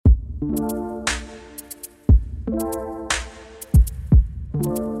It's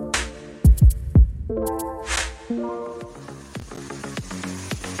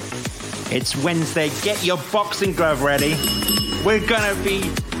Wednesday. Get your boxing glove ready. We're going to be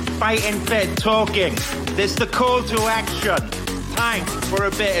fighting fit, talking. This is the call to action. Time for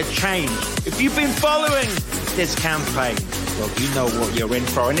a bit of change. If you've been following this campaign, well, you know what you're in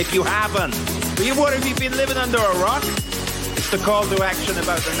for. And if you haven't, what have you been living under a rock? It's the call to action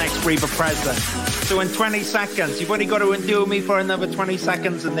about the next Reaper president. So in 20 seconds, you've only got to endure me for another 20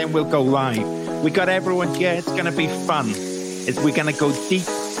 seconds and then we'll go live. We got everyone here. It's going to be fun. We're going to go deep,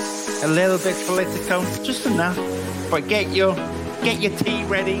 a little bit political, just enough. But get your tea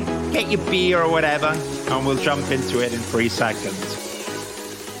ready, get your beer or whatever, and we'll jump into it in 3 seconds.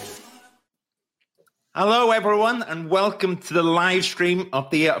 Hello, everyone, and welcome to the live stream of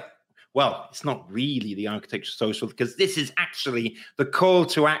the... well, it's not really the Architecture Social, because this is actually the call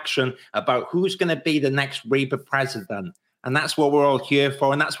to action about who's going to be the next Reaper president. And that's what we're all here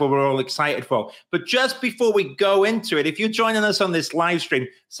for, and that's what we're all excited for. But just before we go into it, if you're joining us on this live stream,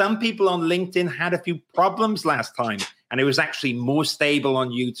 some people on LinkedIn had a few problems last time, and it was actually more stable on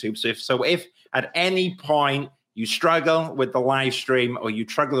YouTube. So if at any point you struggle with the live stream or you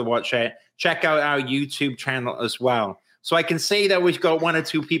struggle to watch it, check out our YouTube channel as well. So I can see that we've got 1 or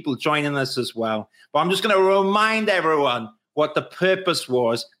 2 people joining us as well. But I'm just going to remind everyone what the purpose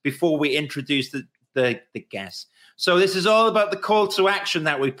was before we introduce the guests. So this is all about the call to action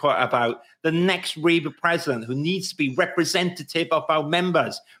that we put about the next Reaper president who needs to be representative of our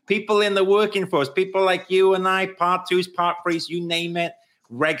members, people in the working force, people like you and I, part 2s, part 3s, you name it,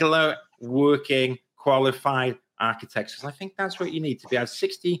 regular, working, qualified architects. Because I think that's what you need to be. Have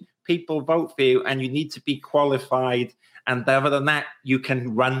 60 people vote for you and you need to be qualified. And other than that, you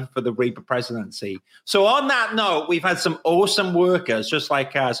can run for the Reaper presidency. So on that note, we've had some awesome workers just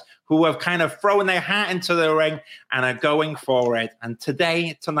like us who have kind of thrown their hat into the ring and are going for it. And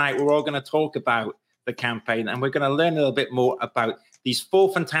tonight, we're all going to talk about the campaign and we're going to learn a little bit more about these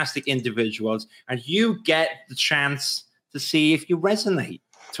 4 fantastic individuals. And you get the chance to see if you resonate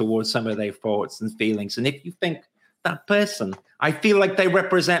towards some of their thoughts and feelings. And if you think that person, I feel like they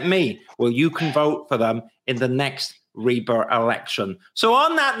represent me, well, you can vote for them in the next Reaper election. So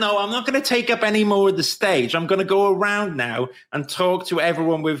on that note, I'm not going to take up any more of the stage. I'm going to go around now and talk to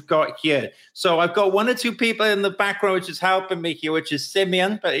everyone we've got here. So I've got 1 or 2 people in the background which is helping me here, which is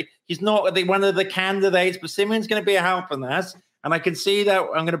Simeon, but he's not one of the candidates, but Simeon's going to be helping us. And I can see that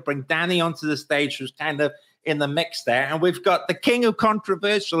I'm going to bring Danny onto the stage, who's kind of in the mix there. And we've got the king of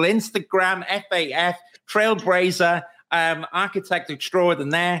controversial, Instagram, FAF, trailblazer, architect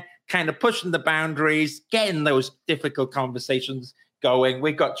extraordinaire, kind of pushing the boundaries, getting those difficult conversations going.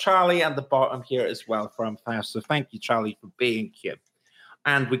 We've got Charlie at the bottom here as well from FAF. So thank you, Charlie, for being here.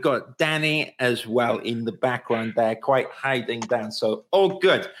 And we've got Danny as well in the background there, quite hiding down. So all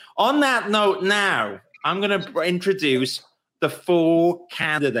good. On that note now, I'm going to introduce the 4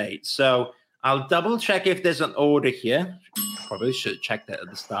 candidates. So I'll double check if there's an order here. Probably should have checked that at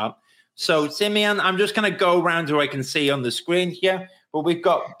the start. So Simeon, I'm just going to go around who I can see on the screen here. But we've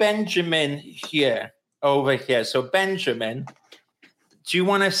got Benjamin here, over here. So Benjamin, do you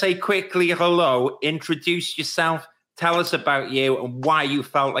want to say quickly hello, introduce yourself, tell us about you and why you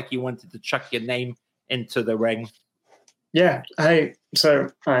felt like you wanted to chuck your name into the ring? Yeah, hey, so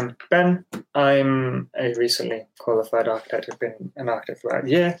I'm Ben. I'm a recently qualified architect. I've been an architect for about a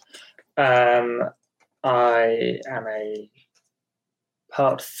year. I am a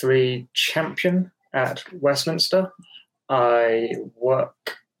Part 3 champion at Westminster. I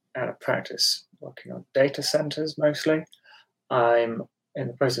work at a practice working on data centers mostly. I'm in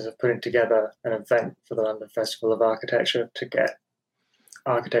the process of putting together an event for the London Festival of Architecture to get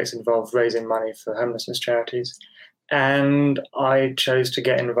architects involved raising money for homelessness charities. And I chose to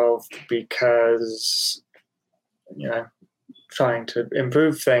get involved because, trying to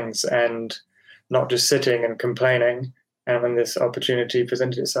improve things and not just sitting and complaining. And when this opportunity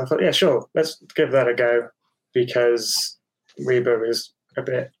presented itself, I thought, yeah, sure, let's give that a go, because Reaper is a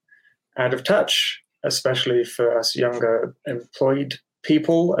bit out of touch, especially for us younger employed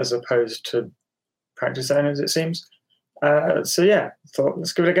people as opposed to practice owners, it seems. So yeah, thought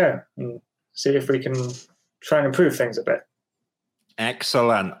let's give it a go and see if we can try and improve things a bit.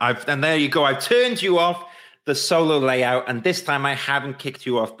 Excellent. And there you go. I've turned you off the solo layout, and this time I haven't kicked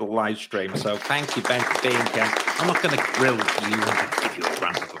you off the live stream. So thank you, Ben, for being here. I'm not going to grill you and give you a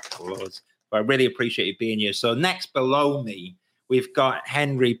round of applause, but I really appreciate you being here. So next below me, we've got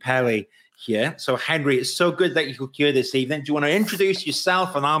Henry Pelly here. So Henry, it's so good that you could here this evening. Do you want to introduce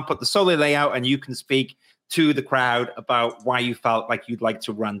yourself, and I'll put the solo layout and you can speak to the crowd about why you felt like you'd like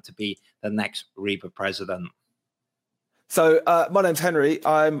to run to be the next RIBA president. So my name's Henry.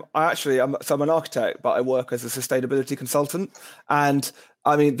 I'm an architect, but I work as a sustainability consultant. And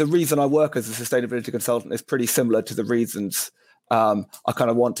I mean, the reason I work as a sustainability consultant is pretty similar to the reasons I kind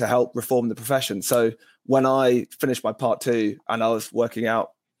of want to help reform the profession. So when I finished my part 2 and I was working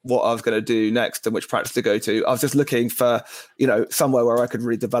out what I was going to do next and which practice to go to, I was just looking for, somewhere where I could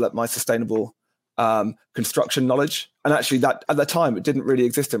really develop my sustainable construction knowledge. And actually that at the time, it didn't really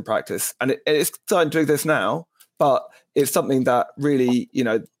exist in practice. And it's starting to do this now, but it's something that really,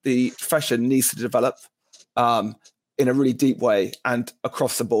 the profession needs to develop in a really deep way and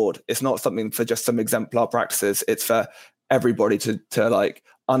across the board. It's not something for just some exemplar practices. It's for everybody to like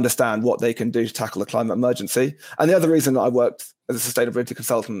understand what they can do to tackle the climate emergency. And the other reason that I worked as a sustainability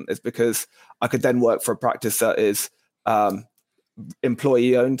consultant is because I could then work for a practice that is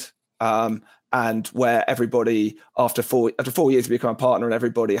employee owned, and where everybody after 4 years become a partner, and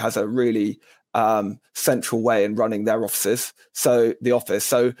everybody has a really central way in running their offices. So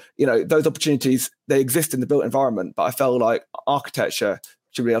those opportunities, they exist in the built environment, but I felt like architecture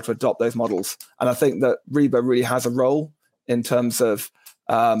should be able to adopt those models. And I think that RIBA really has a role in terms of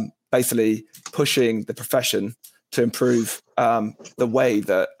basically pushing the profession to improve the way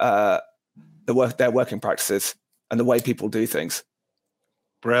that their working practices and the way people do things.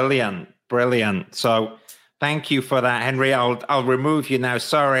 Brilliant. So thank you for that, Henry. I'll remove you now.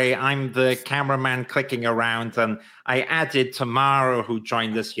 Sorry, I'm the cameraman clicking around, and I added Tamara, who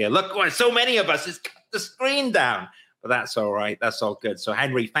joined us here. Look, so many of us. It's cut the screen down. But that's all right. That's all good. So,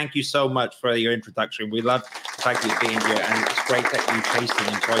 Henry, thank you so much for your introduction. We love the fact you're being here, and it's great that you taste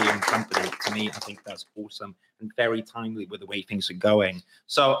and enjoy your own company. To me, I think that's awesome and very timely with the way things are going.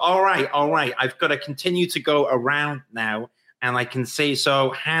 So, all right. I've got to continue to go around now, and I can see.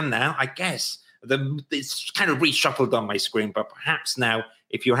 So, Hannah, I guess it's kind of reshuffled on my screen, but perhaps now,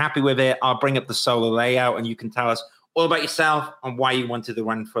 if you're happy with it, I'll bring up the solo layout, and you can tell us all about yourself and why you wanted to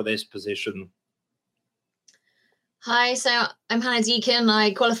run for this position. Hi, so I'm Hannah Deacon.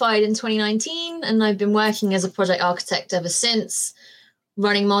 I qualified in 2019 and I've been working as a project architect ever since,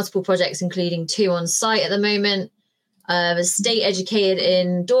 running multiple projects, including 2 on site at the moment. I was state educated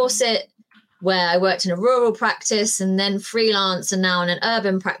in Dorset, where I worked in a rural practice and then freelance, and now in an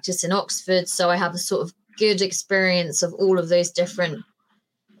urban practice in Oxford. So I have a sort of good experience of all of those different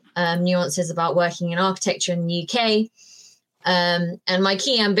nuances about working in architecture in the UK. And my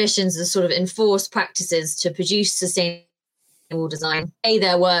key ambitions are sort of enforce practices to produce sustainable design, pay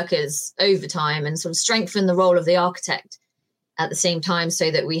their workers overtime, and sort of strengthen the role of the architect at the same time,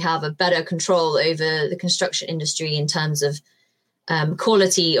 so that we have a better control over the construction industry in terms of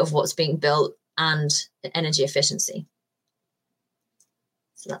quality of what's being built and energy efficiency.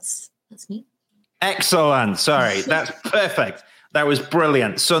 So that's me. Excellent. Sorry, that's perfect. That was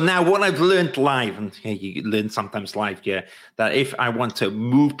brilliant. So now what I've learned live, and you learn sometimes live, that if I want to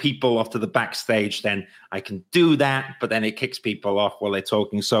move people off to the backstage, then I can do that, but then it kicks people off while they're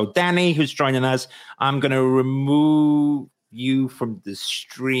talking. So Danny, who's joining us, I'm going to remove you from the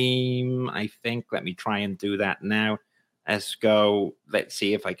stream, I think. Let me try and do that now. Let's go. Let's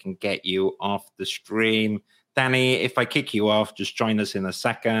see if I can get you off the stream. Danny, if I kick you off, just join us in a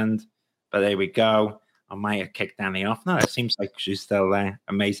second. But there we go. I might have kicked Danny off. No, it seems like she's still there.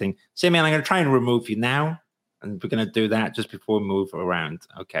 Amazing. Simeon, I'm going to try and remove you now. And we're going to do that just before we move around.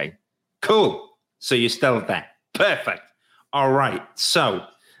 Okay. Cool. So you're still there. Perfect. All right. So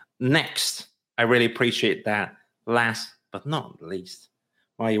next, I really appreciate that. Last but not least,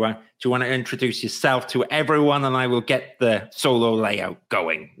 while you are, do you want to introduce yourself to everyone? And I will get the solo layout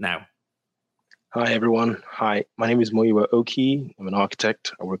going now. Hi, everyone. Hi, my name is Muyiwa Oki. I'm an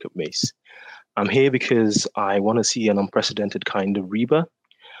architect. I work at Mace. I'm here because I want to see an unprecedented kind of RIBA,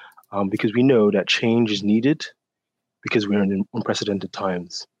 because we know that change is needed because we're in unprecedented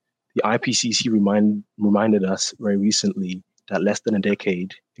times. The IPCC reminded us very recently that in less than a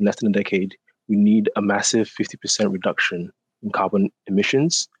decade, we need a massive 50% reduction in carbon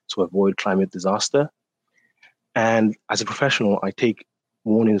emissions to avoid climate disaster. And as a professional, I take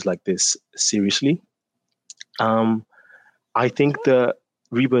warnings like this seriously. I think the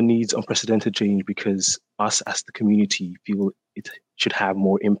RIBA needs unprecedented change because us as the community feel it should have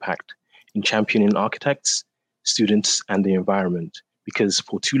more impact in championing architects, students, and the environment. Because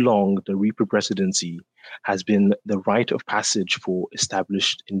for too long, the RIBA presidency has been the rite of passage for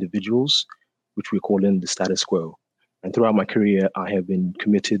established individuals, which we're calling the status quo. And throughout my career, I have been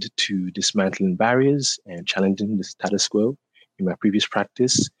committed to dismantling barriers and challenging the status quo. In my previous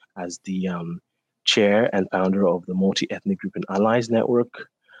practice as the chair and founder of the Multi-Ethnic Group and Allies Network,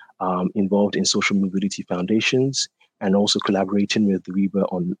 involved in social mobility foundations, and also collaborating with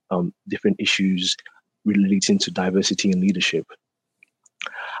RIBA on different issues relating to diversity and leadership.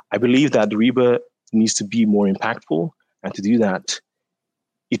 I believe that the RIBA needs to be more impactful, and to do that,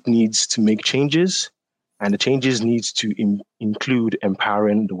 it needs to make changes, and the changes needs to include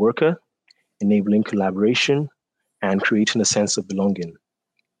empowering the worker, enabling collaboration, and creating a sense of belonging.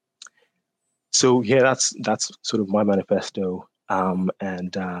 So yeah, that's sort of my manifesto, and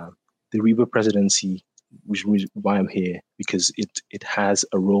the RIBA presidency, which is why I'm here, because it has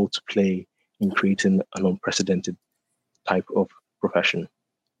a role to play in creating an unprecedented type of profession.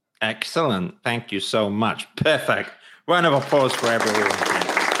 Excellent. Thank you so much. Perfect. Round of applause for everyone.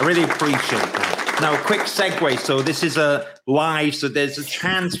 I really appreciate that. Now, a quick segue. So this is a live, so there's a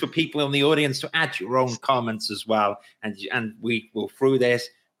chance for people in the audience to add your own comments as well. And we will, through this,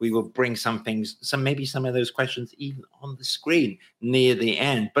 we will bring maybe some of those questions even on the screen near the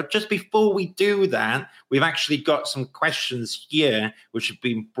end. But just before we do that, we've actually got some questions here which have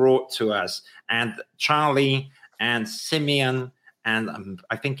been brought to us. And Charlie and Simeon, and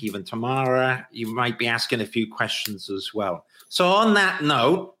I think even Tamara, you might be asking a few questions as well. So on that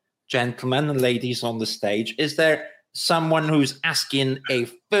note, gentlemen and ladies on the stage, is there someone who's asking a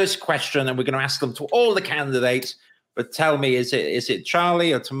first question? And we're going to ask them to all the candidates. But tell me, is it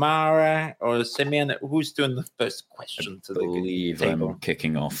Charlie or Tamara or Simeon? Who's doing the first question to the table? I'm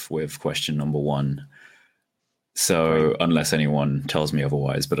kicking off with question number 1. So unless anyone tells me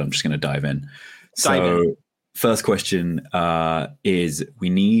otherwise, but I'm just going to dive in. First question is, we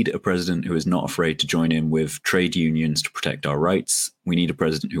need a president who is not afraid to join in with trade unions to protect our rights. We need a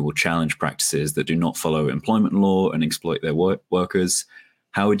president who will challenge practices that do not follow employment law and exploit their workers.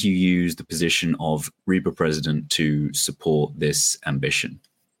 How would you use the position of RIBA president to support this ambition?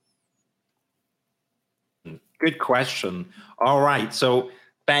 Good question. All right. So,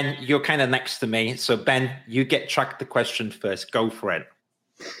 Ben, you're kind of next to me. So, Ben, you get chucked the question first. Go for it.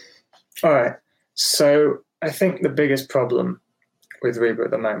 All right. So, I think the biggest problem with RIBA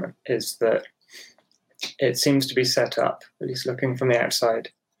at the moment is that it seems to be set up, at least looking from the outside,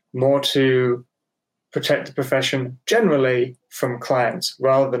 more to protect the profession generally from clients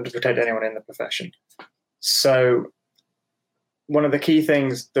rather than to protect anyone in the profession. So one of the key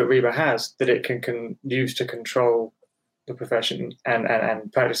things that RIBA has that it can use to control the profession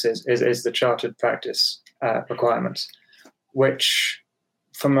and practices is the chartered practice requirements, which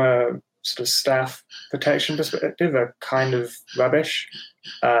from a sort of staff protection perspective are kind of rubbish.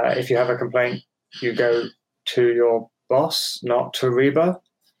 If you have a complaint, you go to your boss, not to RIBA.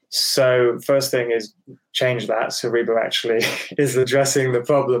 So first thing is change that so RIBA actually is addressing the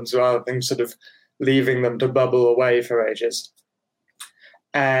problems rather than sort of leaving them to bubble away for ages.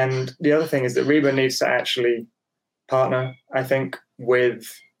 And the other thing is that RIBA needs to actually partner, I think, with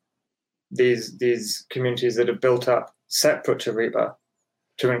these communities that are built up separate to RIBA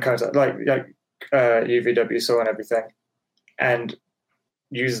to encourage that, like UVW saw and everything, and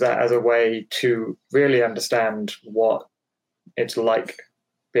use that as a way to really understand what it's like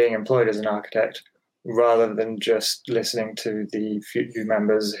being employed as an architect, rather than just listening to the few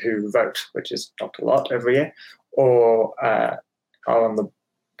members who vote, which is not a lot every year, or are on the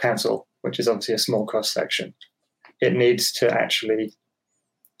council, which is obviously a small cross-section. It needs to actually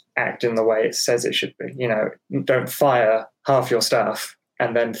act in the way it says it should be. You know, don't fire half your staff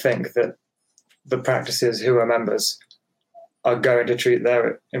and then think that the practices who are members are going to treat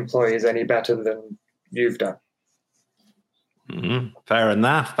their employees any better than you've done. Fair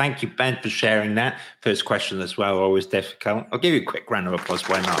enough. Thank you, Ben, for sharing that. First question as well, always difficult. I'll give you a quick round of applause.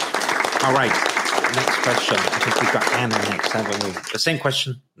 Why not? All right. Next question. I think we've got Hannah next, haven't we? The same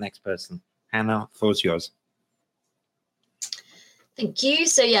question. Next person. Hannah, floor's yours. Thank you.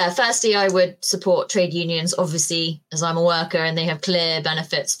 So firstly, I would support trade unions, obviously, as I'm a worker and they have clear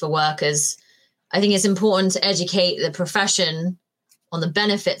benefits for workers. I think it's important to educate the profession on the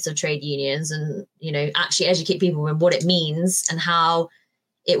benefits of trade unions and, actually educate people on what it means and how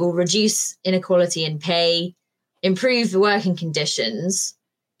it will reduce inequality in pay, improve the working conditions,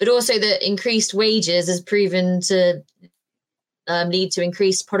 but also that increased wages is proven to lead to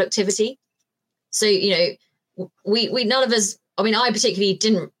increased productivity. So, we none of us, I particularly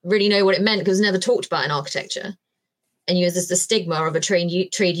didn't really know what it meant because it was never talked about in architecture. And there's the stigma of a trade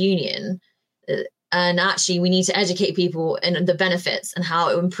union. And actually, we need to educate people in the benefits and how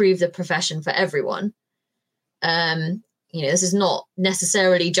it will improve the profession for everyone. This is not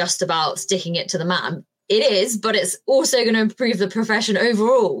necessarily just about sticking it to the man. It is, but it's also going to improve the profession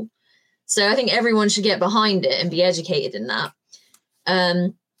overall. So I think everyone should get behind it and be educated in that.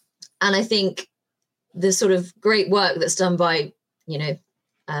 And I think the sort of great work that's done by,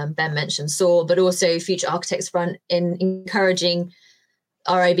 Ben mentioned SOAR, but also Future Architects Front in encouraging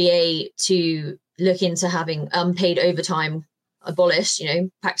RIBA to look into having unpaid overtime abolished.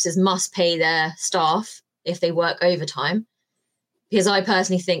 Practices must pay their staff if they work overtime, because I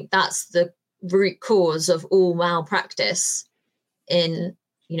personally think that's the root cause of all malpractice in,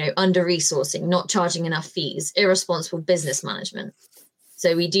 under-resourcing, not charging enough fees, irresponsible business management.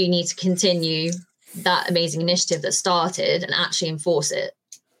 So we do need to continue that amazing initiative that started and actually enforce it.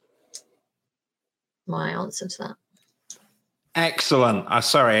 My answer to that. Excellent.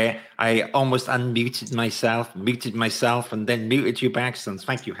 Sorry, I almost muted myself and then muted you by accident.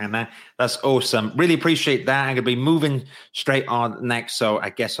 Thank you, Hannah. That's awesome. Really appreciate that. I'm going to be moving straight on next. So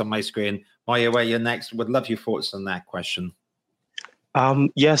I guess on my screen, Moya, where you're next, would love your thoughts on that question.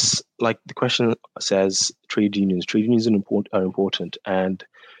 Yes, like the question says, trade unions. Trade unions are important. And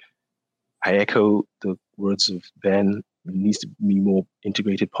I echo the words of Ben. There needs to be more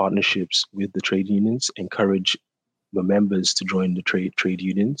integrated partnerships with the trade unions, encourage the members to join the trade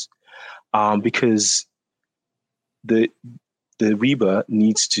unions, because the RIBA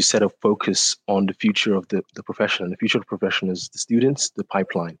needs to set a focus on the future of the profession. And the future of the profession is the students, the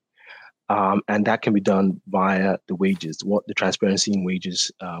pipeline. And that can be done via the wages, the transparency in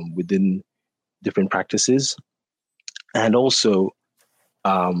wages within different practices. And also,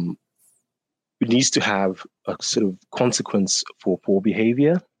 it needs to have a sort of consequence for poor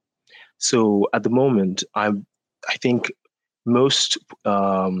behavior. So at the moment, I think most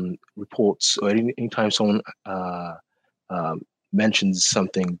reports, or anytime someone mentions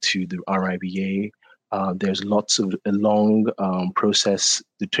something to the RIBA, there's lots of a long process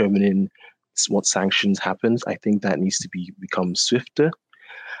determining what sanctions happens. I think that needs to become swifter,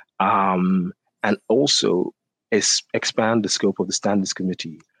 and also expand the scope of the standards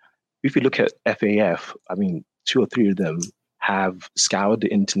committee. If you look at FAF, I mean, 2 or 3 of them have scoured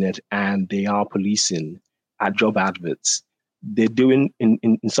the internet and they are policing at job adverts. They're doing,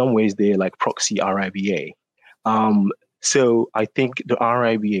 in some ways, they're like proxy RIBA. So I think the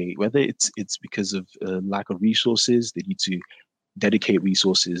RIBA, whether it's because of lack of resources, they need to dedicate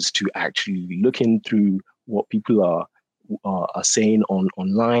resources to actually looking through what people are saying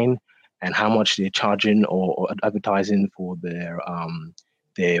online and how much they're charging or advertising for their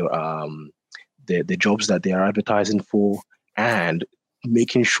jobs that they are advertising for, and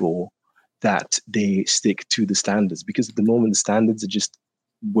making sure that they stick to the standards, because at the moment the standards are just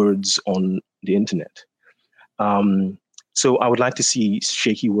words on the internet. So I would like to see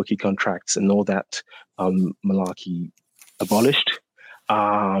shaky working contracts and all that malarkey abolished,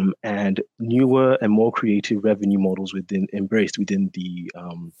 and newer and more creative revenue models embraced within the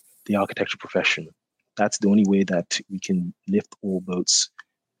architecture profession. That's the only way that we can lift all boats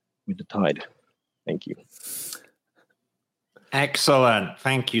with the tide. Thank you. Excellent.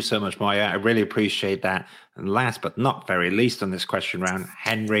 Thank you so much, Moya. I really appreciate that. And last but not very least on this question round,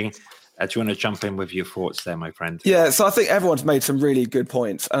 Henry, do you want to jump in with your thoughts there, my friend? Yeah, so I think everyone's made some really good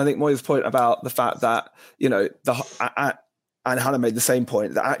points. And I think Moya's point about the fact that, and Hannah made the same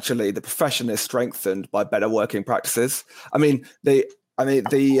point, that actually the profession is strengthened by better working practices.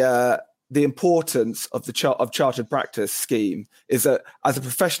 The importance of the chartered practice scheme is that as a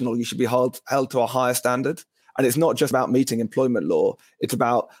professional, you should be held to a higher standard. And it's not just about meeting employment law. It's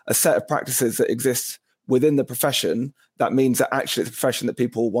about a set of practices that exist within the profession. That means that actually it's a profession that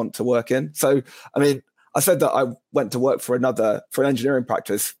people want to work in. So, I said that I went to work for an engineering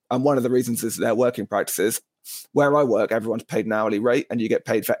practice. And one of the reasons is their working practices. Where I work, everyone's paid an hourly rate and you get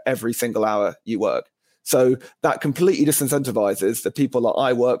paid for every single hour you work. So that completely disincentivizes the people that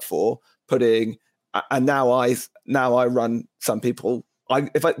I work for putting, and now I run some people.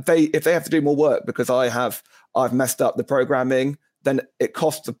 If they have to do more work because I've messed up the programming, then it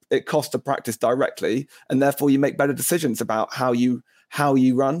costs the practice directly, and therefore you make better decisions about how you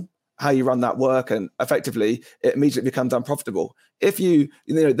run that work, and effectively it immediately becomes unprofitable. If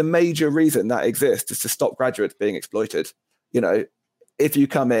the major reason that exists is to stop graduates being exploited. If you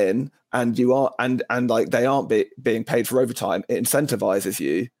come in and you are and like they aren't being paid for overtime, it incentivizes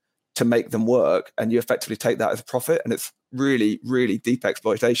you to make them work, and you effectively take that as a profit, and it's really, really deep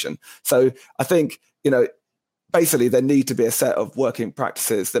exploitation. So I think, basically there need to be a set of working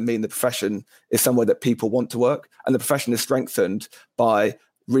practices that mean the profession is somewhere that people want to work, and the profession is strengthened by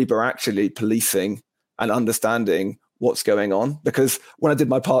RIBA actually policing and understanding what's going on. Because when I did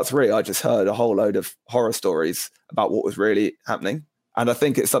my part 3, I just heard a whole load of horror stories about what was really happening. And I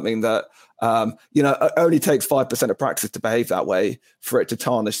think it's something that, it only takes 5% of practice to behave that way for it to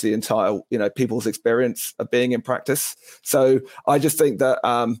tarnish the entire, people's experience of being in practice. So I just think that,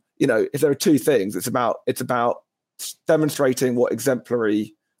 if there are 2 things, it's about demonstrating what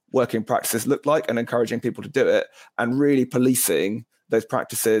exemplary working practices look like and encouraging people to do it, and really policing those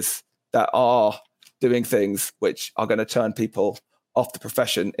practices that are doing things which are going to turn people off the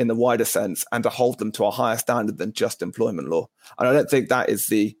profession in the wider sense, and to hold them to a higher standard than just employment law. And I don't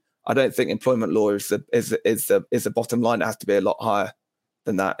think employment law is the bottom line. It has to be a lot higher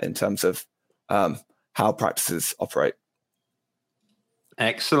than that in terms of how practices operate.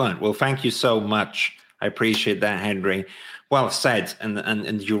 Excellent. Well, thank you so much. I appreciate that, Henry. Well said.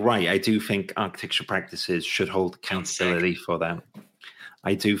 And you're right. I do think architecture practices should hold accountability for that.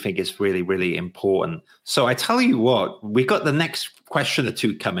 I do think it's really, really important. So I tell you what, we got the next question or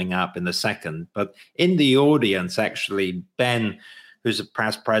two coming up in a second, but in the audience, actually, Ben, who's a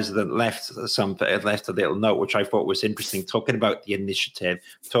past president, left a little note, which I thought was interesting, talking about the initiative,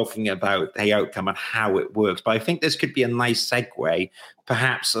 talking about the outcome and how it works. But I think this could be a nice segue,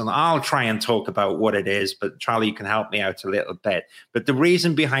 perhaps, and I'll try and talk about what it is, but Charlie, you can help me out a little bit. But the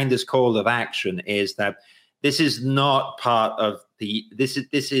reason behind this call of action is that this is not part of this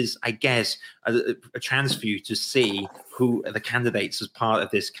is, I guess, a chance for you to see who are the candidates as part of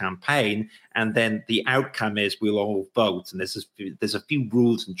this campaign. And then the outcome is we'll all vote. And there's a few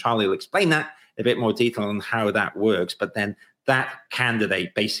rules, and Charlie will explain that a bit more detail on how that works. But then that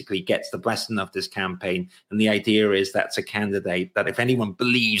candidate basically gets the blessing of this campaign. And the idea is that's a candidate that if anyone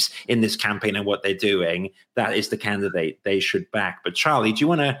believes in this campaign and what they're doing, that is the candidate they should back. But Charlie, do you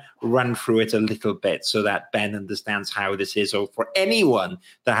want to run through it a little bit so that Ben understands how this is, or for anyone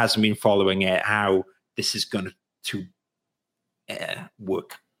that hasn't been following it, how this is going to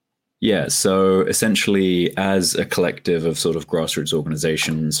work? Yeah, so essentially, as a collective of sort of grassroots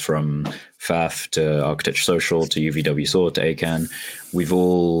organizations, from FAF to Architecture Social to UVW SOAR to ACAN, we've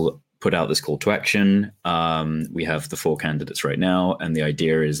all put out this call to action. We have the 4 candidates right now, and the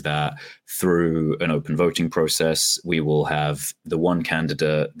idea is that through an open voting process, we will have the one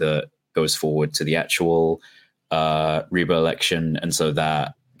candidate that goes forward to the actual RIBA election, and so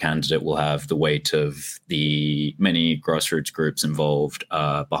that candidate will have the weight of the many grassroots groups involved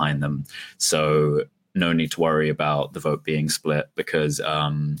behind them. So no need to worry about the vote being split, because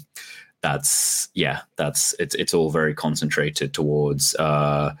it's all very concentrated towards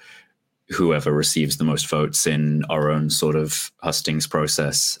whoever receives the most votes in our own sort of hustings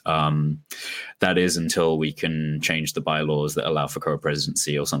process. That is until we can change the bylaws that allow for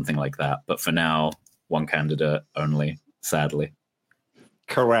co-presidency or something like that. But for now, one candidate only, sadly.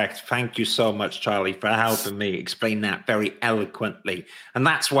 Correct. Thank you so much, Charlie, for helping me explain that very eloquently. And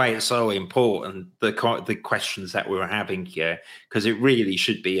that's why it's so important, the questions that we're having here, because it really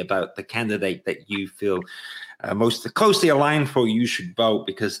should be about the candidate that you feel most closely aligned for. You should vote,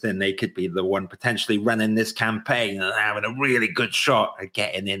 because then they could be the one potentially running this campaign and having a really good shot at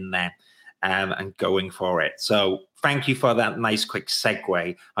getting in there and going for it. So thank you for that nice quick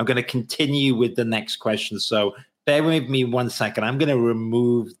segue. I'm going to continue with the next question. So bear with me 1 second. I'm going to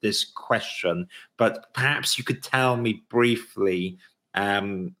remove this question, but perhaps you could tell me briefly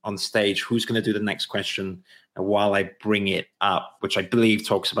on stage who's going to do the next question while I bring it up, which I believe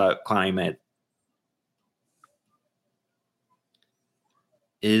talks about climate.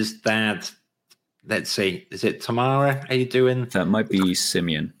 Is that, let's see, is it Tamara? Are you doing? That might be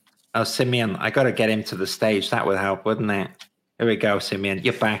Simeon. Oh, Simeon. I got to get him to the stage. That would help, wouldn't it? Here we go, Simeon.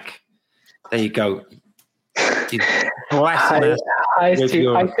 You're back. There you go. Hi, Steve.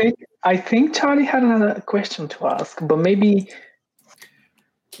 I think Charlie had another question to ask, but maybe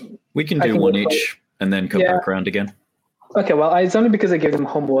we can do one each and then come back around again. Okay, well, it's only because I gave them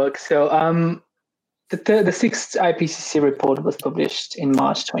homework. So the sixth IPCC report was published in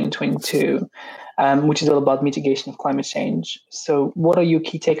March 2022, which is all about mitigation of climate change. So what are your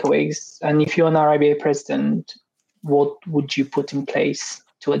key takeaways? And if you're an RIBA president, what would you put in place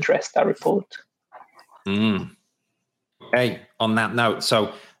to address that report? Okay, on that note,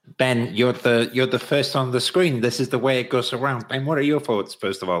 so Ben, you're the first on the screen. This is the way it goes around. Ben, what are your thoughts,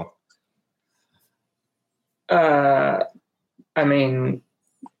 first of all? I mean,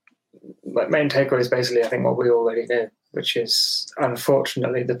 my main takeaway is basically, I think, what we already knew, which is,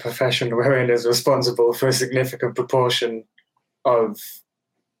 unfortunately, the profession we're in is responsible for a significant proportion of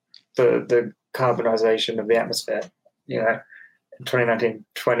the carbonization of the atmosphere. You know, in 2019,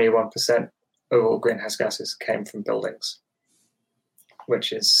 21% of all greenhouse gases came from buildings,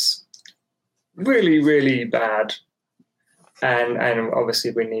 which is really, really bad. And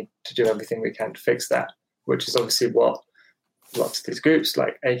obviously we need to do everything we can to fix that, which is obviously what lots of these groups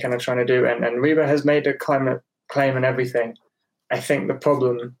like ACAN are trying to do. And RIBA has made a climate claim and everything. I think the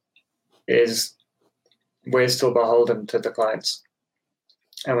problem is we're still beholden to the clients,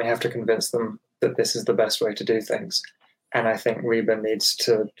 and we have to convince them that this is the best way to do things. And I think RIBA needs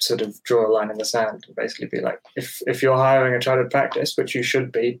to sort of draw a line in the sand and basically be like, if you're hiring a chartered practice, which you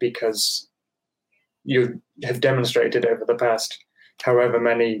should be because you have demonstrated over the past however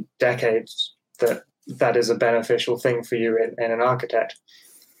many decades that is a beneficial thing for you in an architect,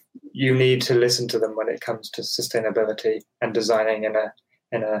 you need to listen to them when it comes to sustainability and designing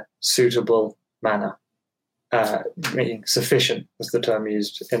in a suitable manner. Meaning sufficient was the term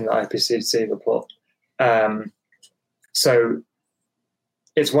used in the IPCC report. So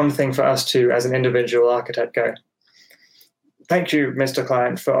it's one thing for us to, as an individual architect, go, thank you, Mr.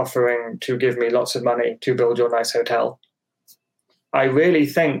 Client, for offering to give me lots of money to build your nice hotel. I really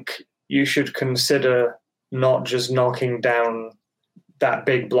think you should consider not just knocking down that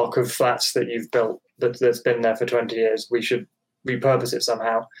big block of flats that you've built that's been there for 20 years. We should repurpose it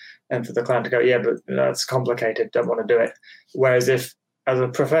somehow. And for the client to go, yeah, but that's complicated, don't want to do it. Whereas if, as a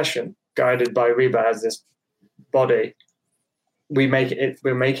profession, guided by RIBA as this body, we're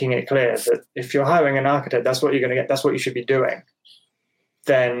making it clear that if you're hiring an architect, that's what you're going to get, that's what you should be doing.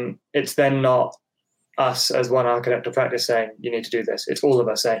 Then it's then not us as one architect of practice saying, you need to do this. It's all of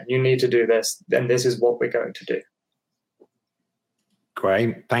us saying, you need to do this, then this is what we're going to do.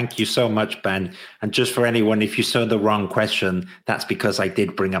 Great. Thank you so much, Ben. And just for anyone, if you saw the wrong question, that's because I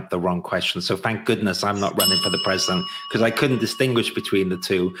did bring up the wrong question. So thank goodness I'm not running for the president because I couldn't distinguish between the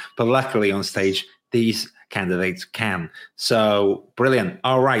two. But luckily on stage, these candidates can. So brilliant.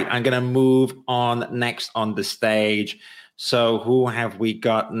 All right. I'm going to move on next on the stage. So who have we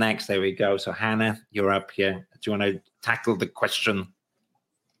got next? There we go. So Hannah, you're up here. Do you want to tackle the question?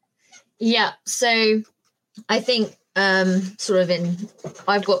 Yeah. So I think I've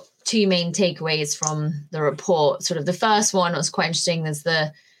got two main takeaways from the report. Sort of the first one was quite interesting.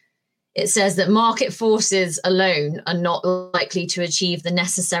 It says that market forces alone are not likely to achieve the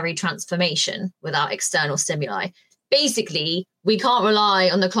necessary transformation without external stimuli. Basically, we can't rely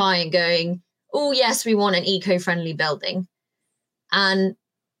on the client going, oh, yes, we want an eco-friendly building. And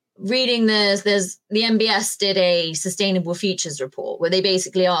reading this, the MBS did a Sustainable Futures report where they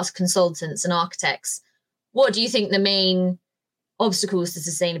basically asked consultants and architects, what do you think the main obstacles to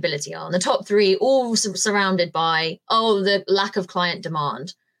sustainability are? And the top three, all surrounded by, the lack of client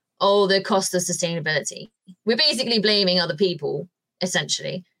demand, the cost of sustainability. We're basically blaming other people,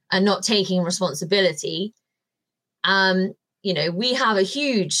 essentially, and not taking responsibility. We have a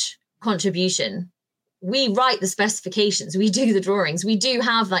huge contribution. We write the specifications, we do the drawings, we do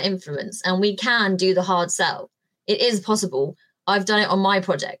have that influence, and we can do the hard sell. It is possible. I've done it on my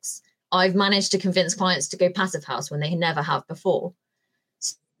projects. I've managed to convince clients to go passive house when they never have before.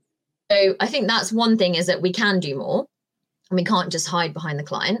 So I think that's one thing, is that we can do more and we can't just hide behind the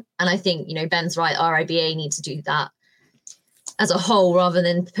client. And I think, Ben's right, RIBA needs to do that as a whole rather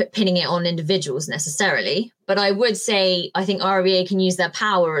than pinning it on individuals necessarily. But I would say, I think RIBA can use their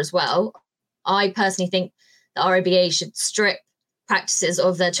power as well. I personally think the RIBA should strip practices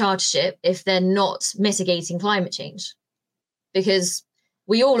of their chartership if they're not mitigating climate change. Because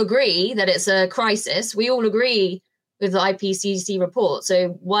we all agree that it's a crisis. We all agree with the IPCC report.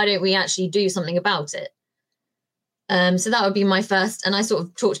 So why don't we actually do something about it? So that would be my first. And I sort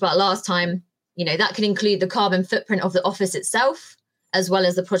of talked about last time, that could include the carbon footprint of the office itself, as well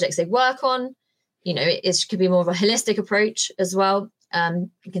as the projects they work on. It could be more of a holistic approach as well.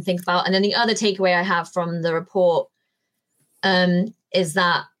 You can think about. And then the other takeaway I have from the report is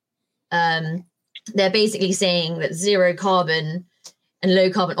that they're basically saying that zero carbon and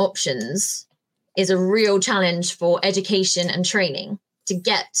low carbon options is a real challenge for education and training to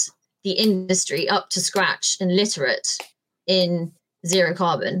get the industry up to scratch and literate in zero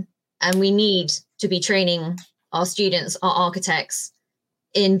carbon. And we need to be training our students, our architects,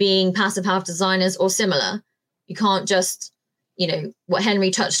 in being passive house designers or similar. You can't just, what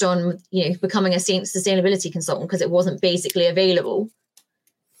Henry touched on, becoming a sustainability consultant because it wasn't basically available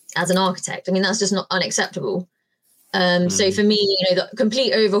as an architect. I mean, that's just not unacceptable. So for me, the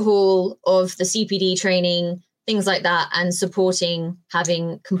complete overhaul of the CPD training, things like that, and supporting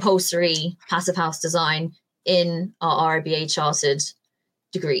having compulsory passive house design in our RIBA chartered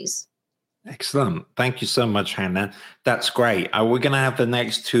degrees. Excellent. Thank you so much, Hannah. That's great. We're going to have the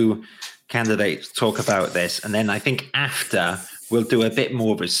next two candidates talk about this. And then I think after we'll do a bit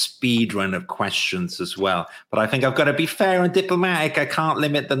more of a speed run of questions as well. But I think I've got to be fair and diplomatic. I can't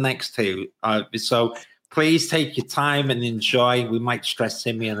limit the next two. So please take your time and enjoy. We might stress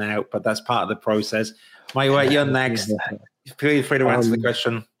Simeon out, but that's part of the process. Maiwa, you're next. Feel free to answer the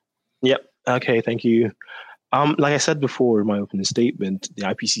question. Yep. Okay. Thank you. Like I said before in my opening statement, the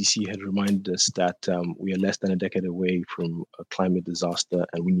IPCC had reminded us that we are less than a decade away from a climate disaster,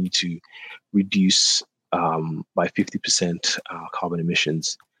 and we need to reduce by 50% carbon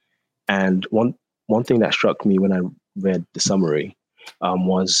emissions. And one thing that struck me when I read the summary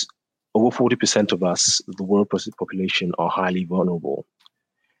was over 40% of us, the world population, are highly vulnerable.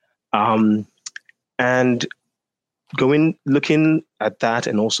 And looking at that,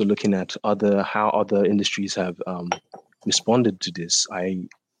 and also looking at how other industries have responded to this, I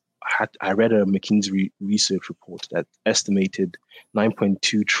read a McKinsey research report that estimated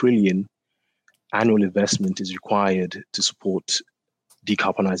 9.2 trillion annual investment is required to support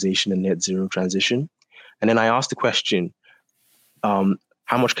decarbonization and net zero transition. And then I asked the question,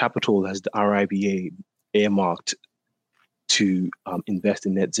 how much capital has the RIBA earmarked to invest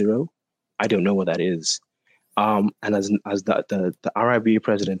in net zero? I don't know what that is. And as the RIBA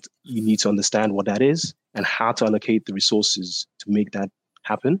president, you need to understand what that is and how to allocate the resources to make that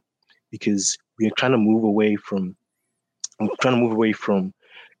happen, because we are trying to move away from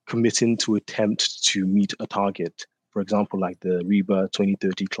committing to attempt to meet a target. For example, like the RIBA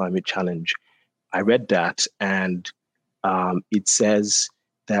 2030 climate challenge. I read that, and it says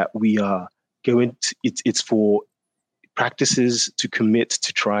that we are going to, it's for practices to commit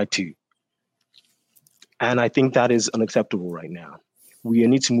to try to. And I think that is unacceptable right now. We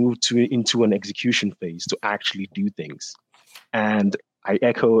need to move into an execution phase to actually do things. And I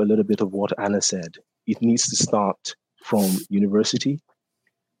echo a little bit of what Anna said. It needs to start from university.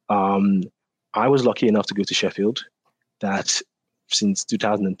 I was lucky enough to go to Sheffield. That since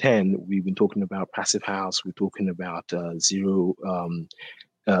 2010, we've been talking about Passive House. We're talking about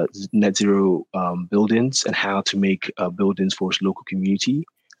net zero buildings and how to make buildings for its local community.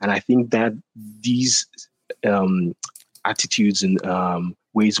 And I think that these attitudes and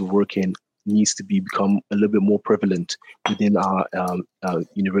ways of working needs to become a little bit more prevalent within our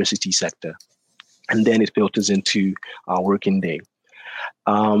university sector. And then it filters into our working day.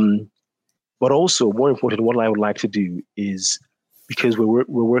 But also, more important, what I would like to do is, because we're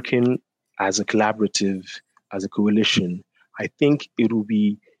working as a collaborative, as a coalition, I think it will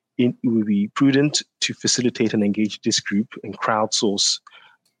be prudent to facilitate and engage this group and crowdsource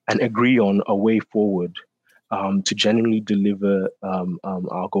and agree on a way forward to genuinely deliver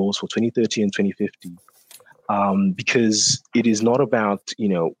our goals for 2030 and 2050. Because it is not about,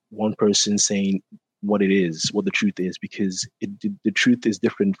 one person saying what it is, what the truth is, because the truth is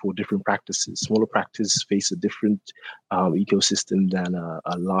different for different practices. Smaller practices face a different ecosystem than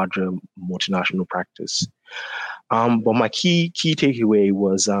a larger multinational practice. But my key takeaway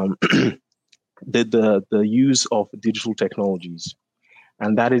was the use of digital technologies,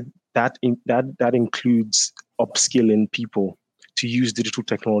 and that includes upskilling people to use digital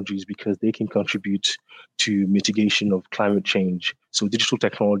technologies because they can contribute to mitigation of climate change. So digital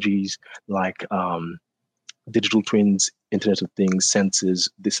technologies like digital twins, Internet of Things, sensors,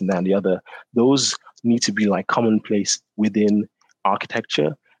 this and that and the other, those need to be like commonplace within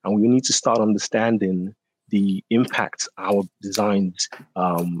architecture. And we need to start understanding the impact our designs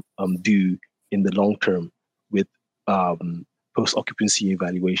do in the long term with post-occupancy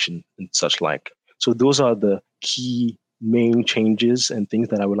evaluation and such like. So those are the key main changes and things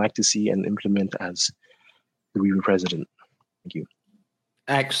that I would like to see and implement as the RIBA president. Thank you.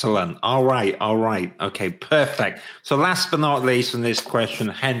 Excellent. All right. Okay, perfect. So last but not least in this question,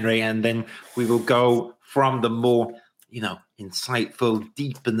 Henry, and then we will go from the more, insightful,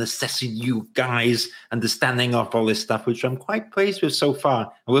 deep and assessing you guys, understanding of all this stuff, which I'm quite pleased with so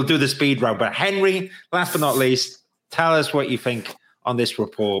far. And we'll do the speed round. But Henry, last but not least, tell us what you think on this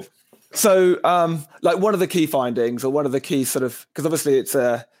report. So, one of the key findings, or one of the key because obviously it's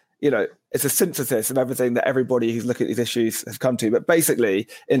a synthesis of everything that everybody who's looking at these issues has come to. But basically,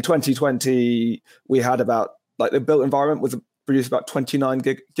 in 2020, we had about the built environment was produced about 29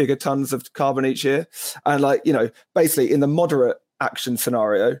 gigatons of carbon each year, and basically in the moderate action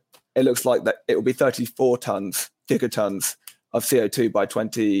scenario, it looks like that it will be 34 gigatons of CO2 by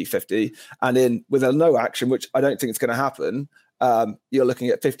 2050, and with a no action, which I don't think it's going to happen. You're looking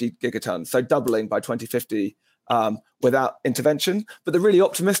at 50 gigatons, so doubling by 2050 without intervention. But the really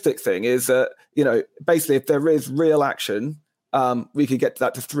optimistic thing is that, basically if there is real action, we could get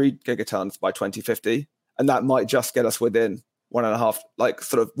that to 3 gigatons by 2050. And that might just get us within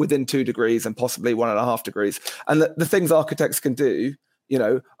 1.5, within 2 degrees and possibly 1.5 degrees. And the things architects can do,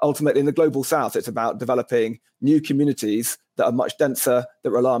 ultimately in the global south, it's about developing new communities that are much denser,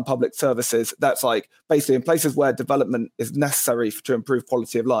 that rely on public services. That's basically in places where development is necessary to improve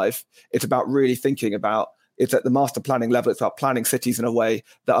quality of life. It's about really thinking about, it's at the master planning level, it's about planning cities in a way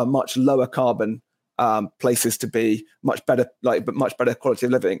that are much lower carbon places to be, much better quality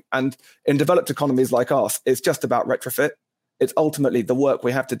of living. And in developed economies like ours, it's just about retrofit. It's ultimately the work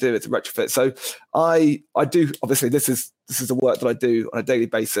we have to do is a retrofit. So I do, obviously this is the work that I do on a daily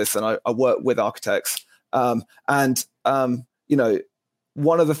basis, and I work with architects. One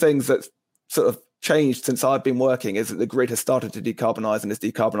of the things that's sort of changed since I've been working is that the grid has started to decarbonize and is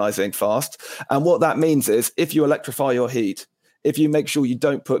decarbonizing fast. And what that means is if you electrify your heat, if you make sure you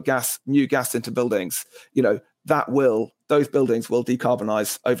don't put new gas into buildings, those buildings will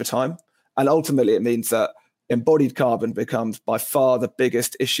decarbonize over time. And ultimately it means that embodied carbon becomes by far the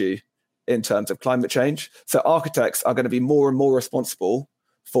biggest issue in terms of climate change. So architects are going to be more and more responsible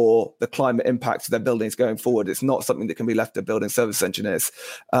for the climate impact of their buildings going forward. It's not something that can be left to building service engineers.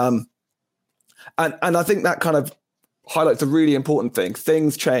 And I think that kind of highlights a really important thing.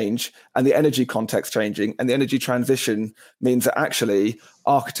 Things change and the energy context changing, and the energy transition means that actually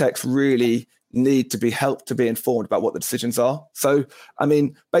architects really need to be helped to be informed about what the decisions are. So, I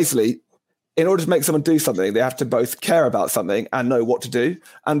mean, basically, in order to make someone do something, they have to both care about something and know what to do.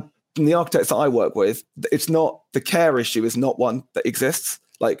 And from the architects that I work with, it's not, the care issue is not one that exists.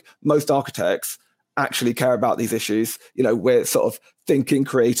 Like most architects actually care about these issues. We're sort of thinking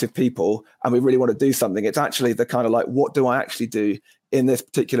creative people and we really want to do something. It's actually the kind of like, what do I actually do in this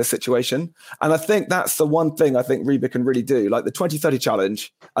particular situation? And I think that's the one thing I think RIBA can really do. Like the 2030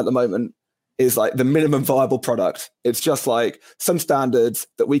 challenge at the moment is like the minimum viable product. It's just like some standards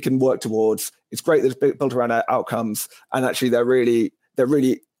that we can work towards. It's great that it's built around our outcomes. And actually they're really,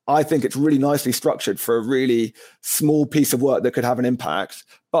 I think it's really nicely structured for a really small piece of work that could have an impact,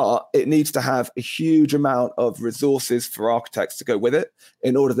 but it needs to have a huge amount of resources for architects to go with it.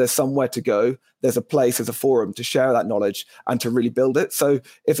 In order there's somewhere to go, there's a place, there's a forum to share that knowledge and to really build it. So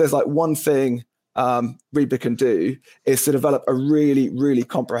if there's like one thing RIBA can do is to develop a really, really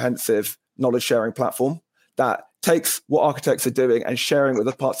comprehensive knowledge sharing platform that takes what architects are doing and sharing with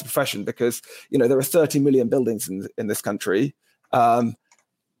other parts of the profession, because there are 30 million buildings in this country.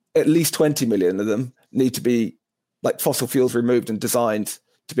 At least 20 million of them need to be like fossil fuels removed and designed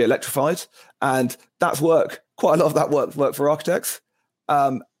to be electrified. And that's work, quite a lot of that work for architects.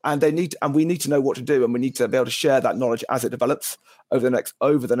 And we need to know what to do, and we need to be able to share that knowledge as it develops over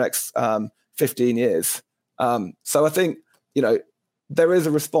the next 15 years. So I think, there is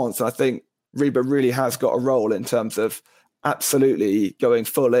a response. And I think RIBA really has got a role in terms of absolutely going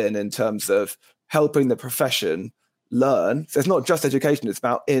full in terms of helping the profession learn. So it's not just education, it's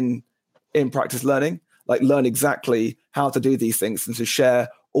about in practice learning, like learn exactly how to do these things and to share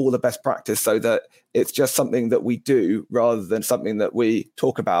all the best practice so that it's just something that we do rather than something that we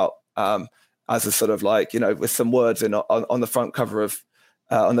talk about as a sort of like, with some words on the front cover of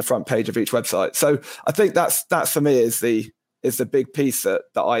on the front page of each website. So I think that's for me is the big piece that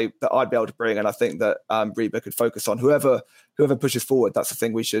I'd be able to bring. And I think that RIBA could focus on whoever pushes forward. That's the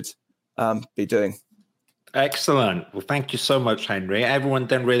thing we should be doing. Excellent. Well, thank you so much, Henry. Everyone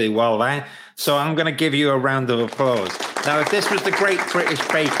done really well there. So I'm going to give you a round of applause. Now, if this was the Great British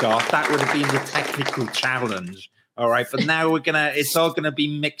Bake Off, that would have been the technical challenge. All right. But now it's all going to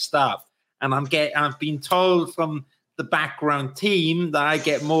be mixed up. And I've been told from the background team that I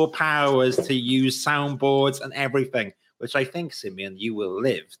get more powers to use soundboards and everything, which I think, Simeon, you will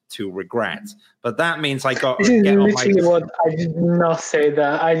live to regret. But that means I got to get on my... What I did not say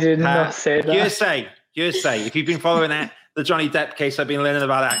that. I did not say that. Hearsay. If you've been following the Johnny Depp case, I've been learning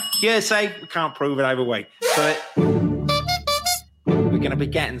about that. Hearsay, we can't prove it either way. So we're going to be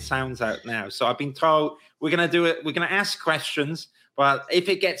getting sounds out now. So I've been told we're going to do it. We're going to ask questions, but if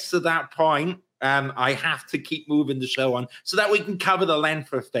it gets to that point, I have to keep moving the show on so that we can cover the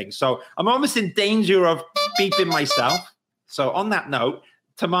length of things. So I'm almost in danger of beeping myself. So on that note,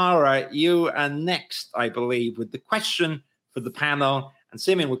 Tamara, you are next, I believe, with the question for the panel. And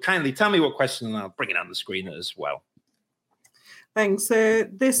Simeon will kindly tell me what question, and I'll bring it on the screen as well. Thanks. So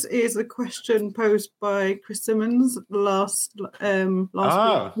this is a question posed by Chris Simmons last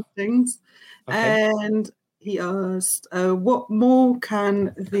week. Things. Okay. And he asked, what more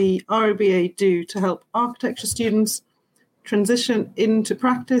can the RIBA do to help architecture students transition into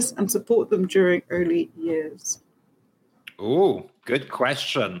practice and support them during early years? Oh, good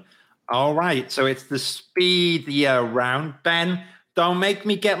question. All right. So it's the speed round. Ben, don't make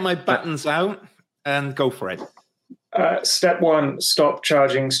me get my buttons out and go for it. Step one, stop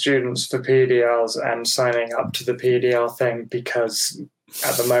charging students for PDLs and signing up to the PDL thing, because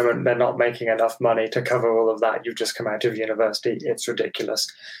at the moment they're not making enough money to cover all of that. You've just come out of university. It's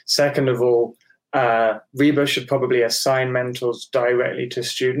ridiculous. Second of all, RIBA should probably assign mentors directly to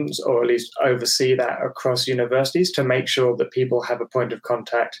students, or at least oversee that across universities to make sure that people have a point of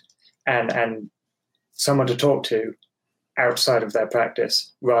contact and someone to talk to outside of their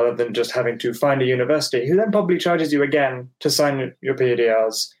practice, rather than just having to find a university who then probably charges you again to sign your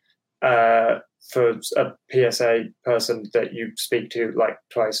PDRs for a PSA person that you speak to like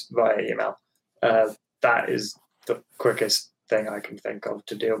twice via email. That is the quickest thing I can think of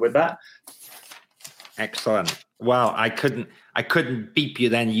to deal with that. Excellent. Well, I couldn't beep you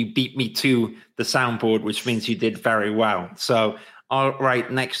then. You beat me to the soundboard, which means you did very well. So, all right,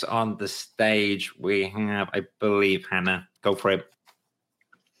 next on the stage we have, I believe, Hannah. Go for it.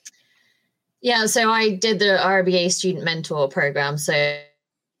 Yeah, so I did the RIBA student mentor program. So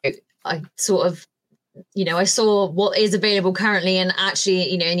I sort of, I saw what is available currently, and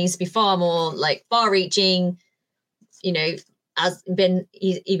actually, it needs to be far more like far-reaching, as Ben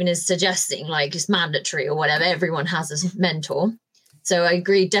even is suggesting, like just mandatory or whatever. Everyone has a mentor. So I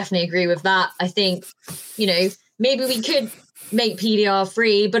definitely agree with that. I think, maybe we could make PDR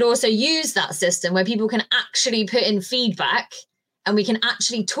free, but also use that system where people can actually put in feedback and we can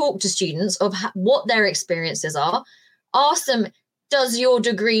actually talk to students of what their experiences are. Ask them, does your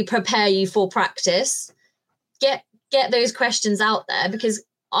degree prepare you for practice? Get those questions out there, because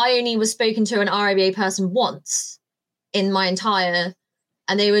I only was spoken to an RIBA person once in my entire,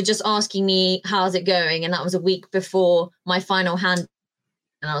 and they were just asking me, how's it going? And that was a week before my final hand.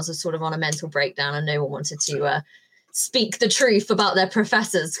 And I was sort of on a mental breakdown, and no one wanted to speak the truth about their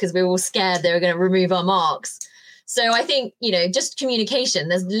professors because we were all scared they were going to remove our marks. So I think, just communication,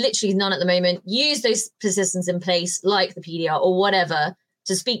 there's literally none at the moment. Use those systems in place like the PDR or whatever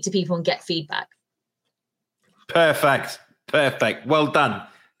to speak to people and get feedback. Perfect. Well done.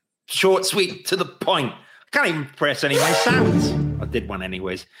 Short, sweet, to the point. Can't even press any of my sounds. I did one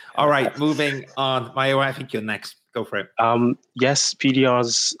anyways. All right, moving on. Mayo, I think you're next. Go for it. Yes,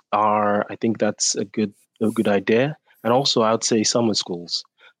 PDRs are, I think that's a good idea. And also, I would say summer schools.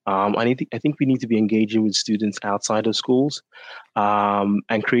 I think we need to be engaging with students outside of schools,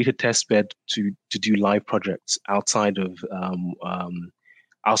 and create a test bed to do live projects outside,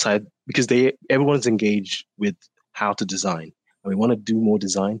 because everyone's engaged with how to design, and we want to do more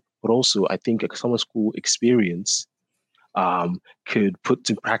design. But also, I think a summer school experience could put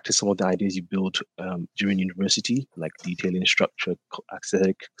in practice some of the ideas you built during university, like detailing structure,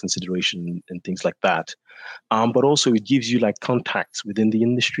 aesthetic consideration, and things like that. But also, it gives you like contacts within the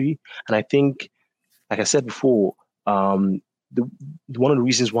industry. And I think, like I said before, one of the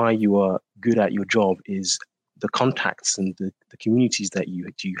reasons why you are good at your job is the contacts and the communities that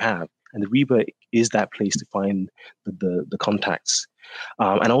you have. And the RIBA is that place to find the contacts.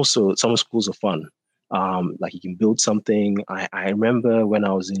 And also, summer schools are fun. Like you can build something. I remember when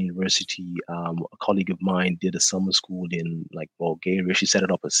I was in university, a colleague of mine did a summer school in like Bulgaria. She set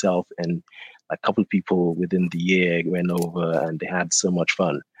it up herself, and a couple of people within the year went over, and they had so much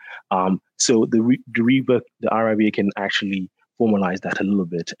fun. So the RIBA can actually formalize that a little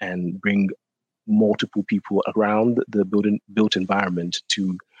bit and bring multiple people around the built environment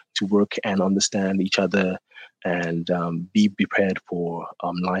to work and understand each other, and be prepared for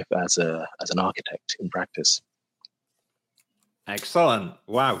life as an architect in practice. Excellent.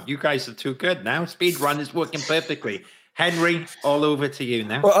 Wow, you guys are too good now. Speedrun is working perfectly. Henry, all over to you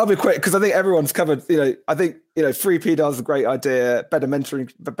now. Well, I'll be quick because I think everyone's covered. I think free PDR is a great idea. Better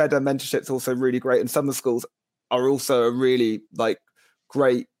mentorship is also really great, and summer schools are also a really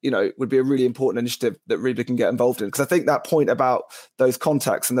great, would be a really important initiative that RIBA can get involved in. Because I think that point about those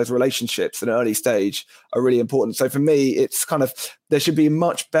contacts and those relationships in an early stage are really important. So for me, it's kind of, there should be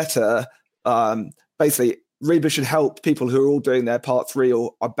much better, basically, RIBA should help people who are all doing their part 3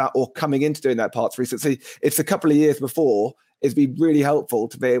 or coming into doing their part 3. So it's a couple of years before, it'd be really helpful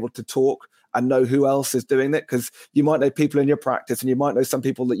to be able to talk and know who else is doing it, because you might know people in your practice and you might know some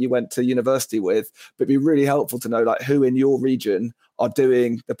people that you went to university with, but it'd be really helpful to know who in your region are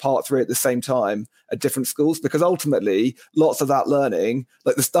doing the part 3 at the same time at different schools, because ultimately lots of that learning,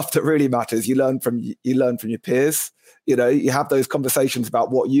 the stuff that really matters, you learn from your peers. You have those conversations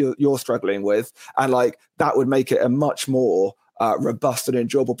about what you're struggling with, and that would make it a much more robust and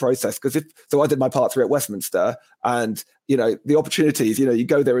enjoyable process. Because I did my part 3 at Westminster, and the opportunities, you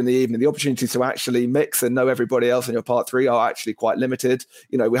go there in the evening, the opportunities to actually mix and know everybody else in your part 3 are actually quite limited.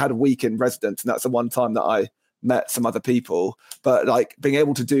 We had a week in residence, and that's the one time that I met some other people. But being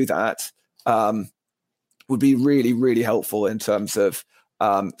able to do that would be really, really helpful in terms of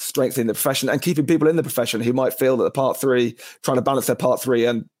strengthening the profession and keeping people in the profession who might feel that the part 3, trying to balance their part 3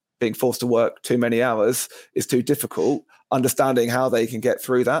 and being forced to work too many hours is too difficult. Understanding how they can get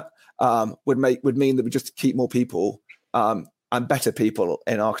through that would mean that we just keep more people and better people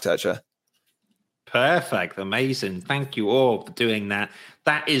in architecture. Perfect. Amazing. Thank you all for doing that.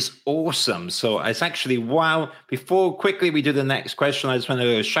 That is awesome. So it's actually, before quickly we do the next question, I just want to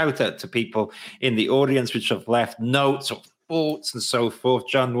do a shout out to people in the audience which have left notes or thoughts and so forth.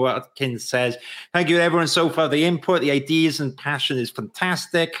 John Watkins says, thank you everyone so far. The input, the ideas and passion is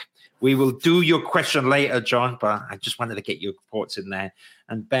fantastic. We will do your question later, John, but I just wanted to get your thoughts in there.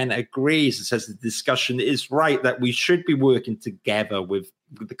 And Ben agrees and says the discussion is right, that we should be working together with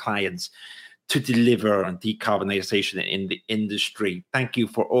the clients to deliver on decarbonization in the industry. Thank you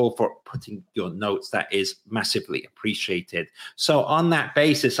for putting your notes. That is massively appreciated. So on that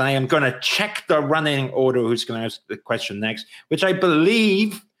basis, I am going to check the running order who's going to ask the question next, which I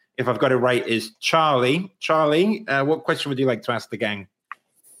believe, if I've got it right, is Charlie. Charlie, what question would you like to ask the gang?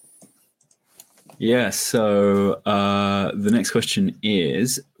 Yeah, so the next question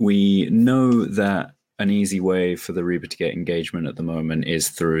is, we know that an easy way for the RIBA to get engagement at the moment is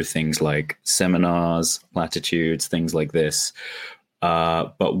through things like seminars, platitudes, things like this.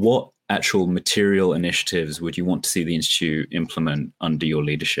 But what actual material initiatives would you want to see the Institute implement under your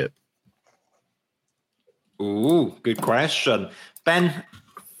leadership? Ooh, good question. Ben,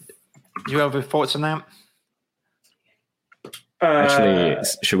 do you have any thoughts on that? Actually,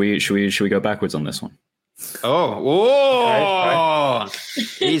 should we go backwards on this one?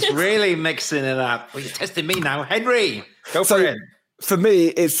 He's really mixing it up. Well, you're testing me now. Henry, go for it. For me,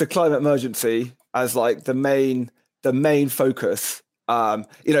 it's the climate emergency as like the main focus.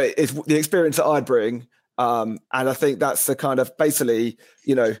 It's the experience that I bring. And I think that's the kind of basically,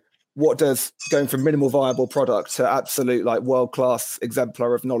 what does going from minimal viable product to absolute like world-class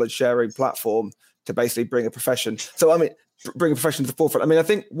exemplar of knowledge sharing platform to basically bring a profession. So, bring a profession to the forefront. I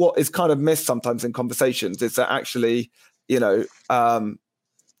think what is kind of missed sometimes in conversations is that actually,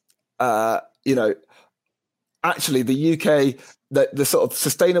 actually the UK, the sort of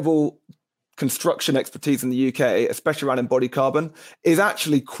sustainable construction expertise in the UK, especially around embodied carbon, is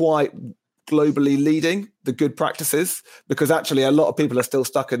actually quite globally leading the good practices, because actually a lot of people are still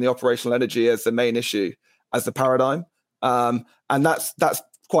stuck in the operational energy as the main issue, as the paradigm. And that's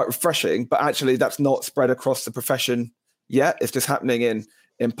quite refreshing, but actually that's not spread across the profession yet. It's just happening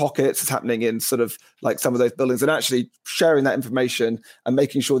in pockets. It's happening in sort of like some of those buildings, and actually sharing that information and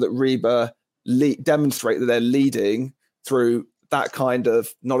making sure that RIBA demonstrate that they're leading through that kind of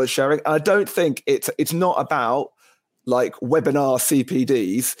knowledge sharing. And I don't think it's not about like webinar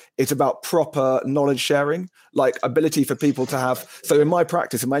CPDs. It's about proper knowledge sharing, like ability for people to have. So in my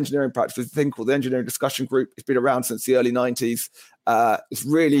practice, in my engineering practice, there's a thing called the Engineering Discussion Group. It's been around since the early 90s. It's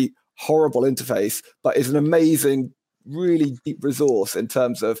really horrible interface, but it's an amazing, really deep resource in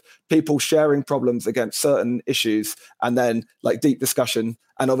terms of people sharing problems against certain issues and then like deep discussion.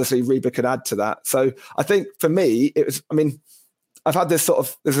 And obviously RIBA can add to that. So I think for me, I've had this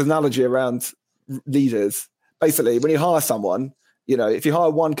analogy around leaders. Basically, when you hire someone, if you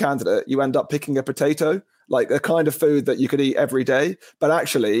hire one candidate, you end up picking a potato, like a kind of food that you could eat every day. But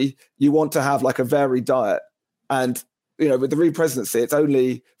actually you want to have like a varied diet. And with the RIBA presidency, it's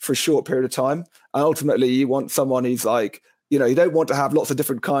only for a short period of time. And ultimately, you want someone who's like, you don't want to have lots of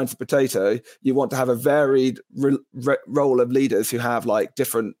different kinds of potato. You want to have a varied role of leaders who have like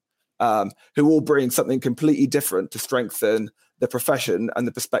different, who all bring something completely different to strengthen the profession and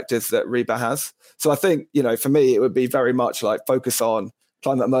the perspectives that RIBA has. So I think, for me, it would be very much like focus on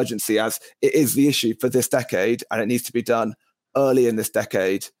climate emergency as it is the issue for this decade, and it needs to be done early in this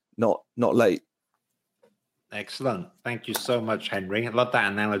decade, not late. Excellent. Thank you so much, Henry. I love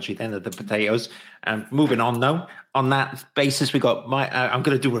that analogy then of the potatoes. And moving on now, on that basis, we got I'm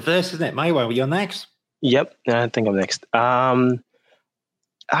going to do reverse, isn't it? Maiwa, you're next. Yep, I think I'm next. What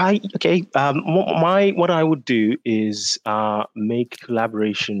I would do is make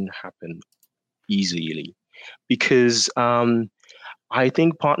collaboration happen easily, because I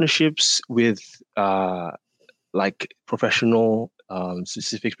think partnerships with like professional,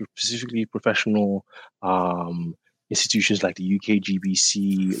 specifically professional institutions like the UK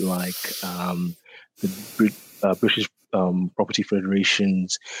GBC, like the British Property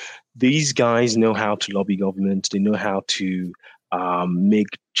Federations. These guys know how to lobby government. They know how to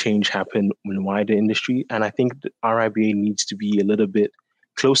make change happen in the wider industry. And I think the RIBA needs to be a little bit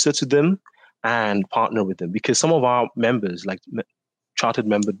closer to them and partner with them, because some of our members, like chartered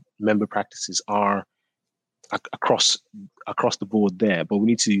member practices, are across the board there. But we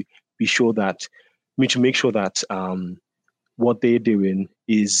need to be sure that make sure that what they're doing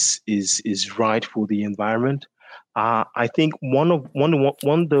is right for the environment. I think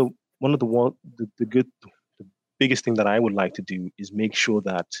the biggest thing that I would like to do is make sure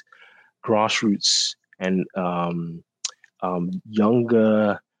that grassroots and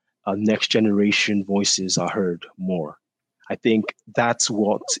younger next generation voices are heard more. I think that's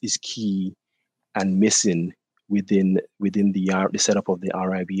what is key and missing within the setup of the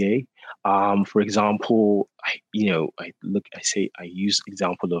RIBA. For example, I use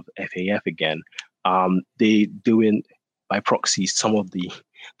example of FAF again. They doing by proxy some of the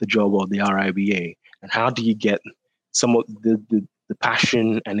job of the RIBA, and how do you get some of the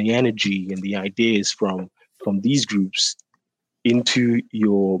passion and the energy and the ideas from these groups into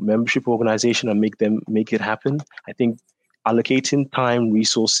your membership organization and make it happen? I think allocating time,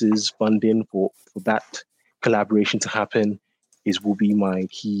 resources, funding for that collaboration to happen will be my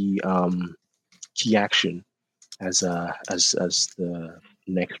key action as the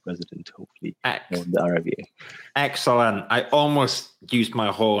next president, hopefully, on the RIBA. Excellent. I almost used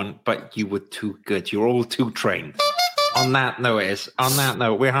my horn, but you were too good. You're all too trained. On that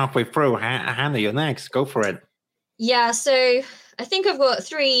note, we're halfway through. Hannah, you're next. Go for it. Yeah, so I think I've got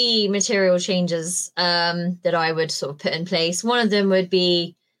 3 material changes that I would sort of put in place. One of them would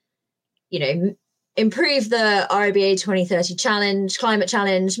be, improve the RIBA 2030 climate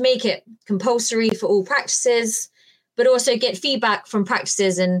challenge, make it compulsory for all practices, but also get feedback from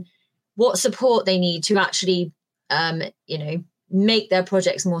practices and what support they need to actually, make their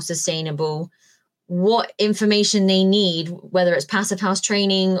projects more sustainable, what information they need, whether it's passive house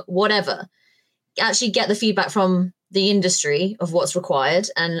training, whatever. Actually get the feedback from the industry of what's required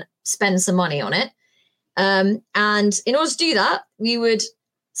and spend some money on it. And in order to do that, we would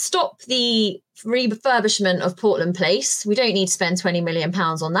stop the refurbishment of Portland Place. We don't need to spend £20 million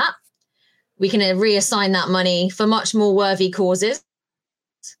on that. We can reassign that money for much more worthy causes.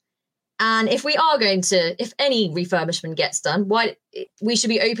 And if any refurbishment gets done, we should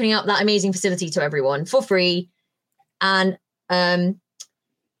be opening up that amazing facility to everyone for free and,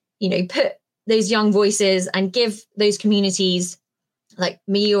 put those young voices and give those communities, like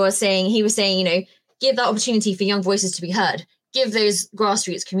he was saying, give that opportunity for young voices to be heard. Give those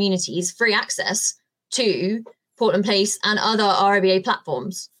grassroots communities free access to Portland Place and other RIBA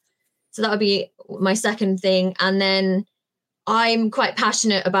platforms. So that would be my second thing. And then I'm quite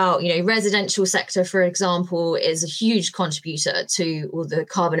passionate about, residential sector, for example, is a huge contributor to all the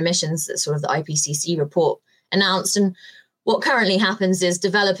carbon emissions that sort of the IPCC report announced. And what currently happens is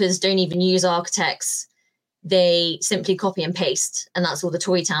developers don't even use architects. They simply copy and paste. And that's all the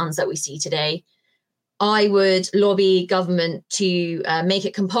toy towns that we see today. I would lobby government to make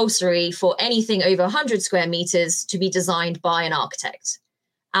it compulsory for anything over 100 square meters to be designed by an architect,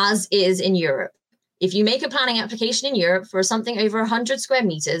 as is in Europe. If you make a planning application in Europe for something over 100 square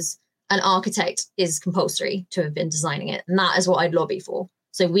meters, an architect is compulsory to have been designing it. And that is what I'd lobby for.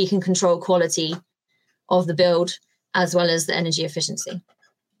 So we can control quality of the build as well as the energy efficiency.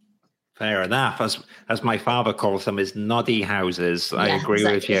 Fair enough. As my father calls them, is noddy houses. I agree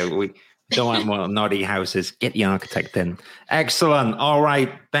with you. We don't want more noddy houses. Get the architect in. Excellent. All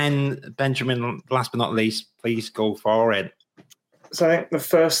right, Benjamin, last but not least, please go for it. So I think the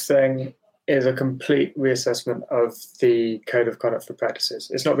first thing is a complete reassessment of the Code of Conduct for Practices.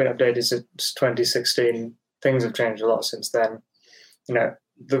 It's not been updated since 2016. Things have changed a lot since then.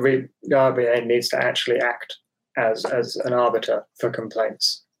 The RIBA needs to actually act as an arbiter for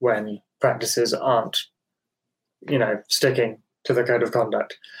complaints when practices aren't, sticking to the Code of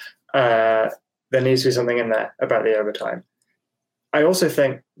Conduct. There needs to be something in there about the overtime. I also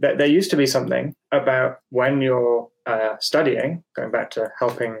think that there used to be something about when you're studying, going back to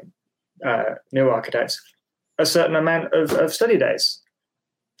helping new architects, a certain amount of study days.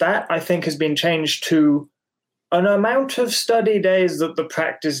 That, I think, has been changed to an amount of study days that the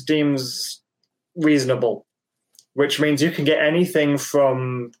practice deems reasonable, which means you can get anything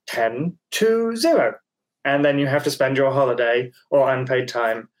from 10 to 0. And then you have to spend your holiday or unpaid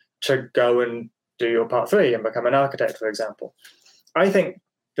time to go and do your part 3 and become an architect, for example. I think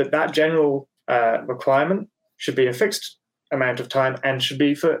that general requirement should be a fixed amount of time and should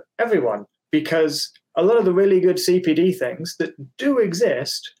be for everyone, because a lot of the really good CPD things that do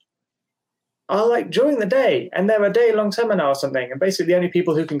exist are like during the day, and they're a day-long seminar or something, and basically the only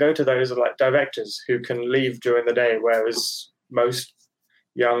people who can go to those are like directors who can leave during the day, whereas most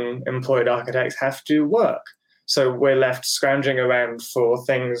young employed architects have to work. So we're left scrounging around for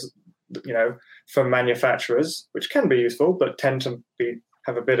things, from manufacturers, which can be useful, but tend to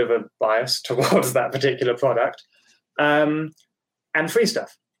have a bit of a bias towards that particular product, and free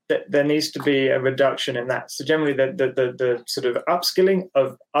stuff. There needs to be a reduction in that. So generally the sort of upskilling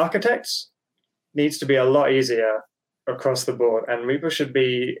of architects needs to be a lot easier across the board. And RIBA should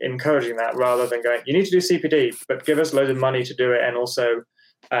be encouraging that rather than going, you need to do CPD, but give us loads of money to do it. And also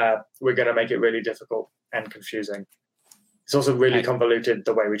we're going to make it really difficult and confusing. It's also really convoluted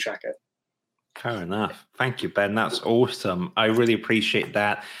the way we track it. Fair enough. Thank you, Ben. That's awesome. I really appreciate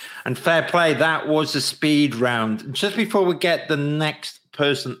that. And fair play. That was the speed round. Just before we get the next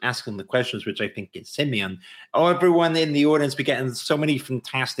person asking the questions, which I think is Simeon, everyone in the audience, we're getting so many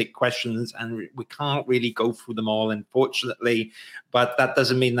fantastic questions, and we can't really go through them all, unfortunately. But that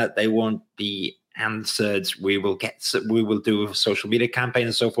doesn't mean that they won't be answered. We will do a social media campaign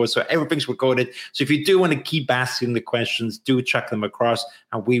and so forth, so everything's recorded. So if you do want to keep asking the questions, do chuck them across,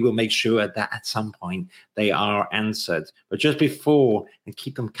 and we will make sure that at some point they are answered. But just before, and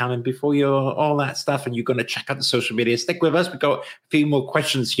keep them coming before you're all that stuff, and you're going to check out the social media, stick with us. We've got a few more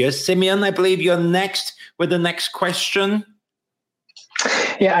questions here. Simeon, I believe you're next with the next question.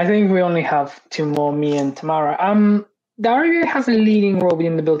 Yeah, I think we only have two more, me and Tamara. The RBA has a leading role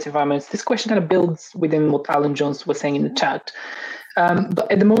within the built environments. This question kind of builds within what Alan Jones was saying in the chat.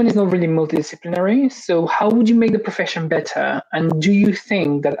 But at the moment, it's not really multidisciplinary. So how would you make the profession better? And do you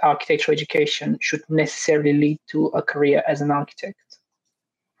think that architectural education should necessarily lead to a career as an architect?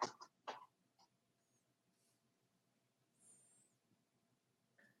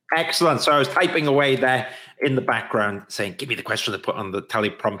 Excellent. So I was typing away there in the background saying, give me the question to put on the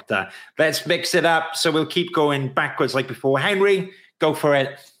teleprompter. Let's mix it up. So we'll keep going backwards like before. Henry, go for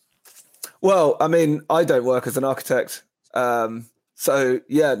it. Well, I mean, I don't work as an architect. So,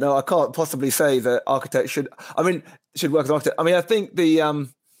 yeah, no, I can't possibly say that architects should work as an architect. I mean, I think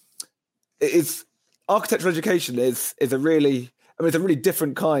architectural education is a really, it's a really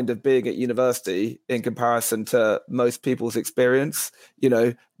different kind of being at university in comparison to most people's experience. You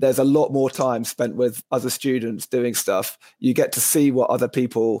know, there's a lot more time spent with other students doing stuff. You get to see what other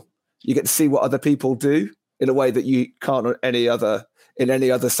people do in a way that you can't in any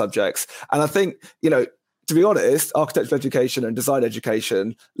other subjects. And I think, you know, to be honest, architectural education and design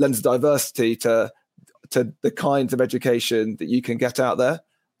education lends diversity to the kinds of education that you can get out there.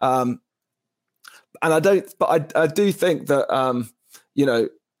 And I do think that you know,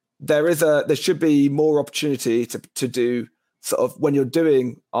 there should be more opportunity to do sort of, when you're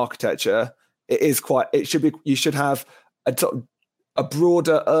doing architecture, you should have a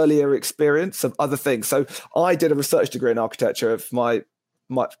broader earlier experience of other things. So I did a research degree in architecture for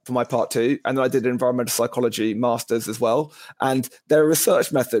my part 2, and then I did environmental psychology masters as well. And there are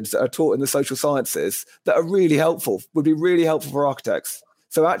research methods that are taught in the social sciences that are really helpful, would be really helpful for architects.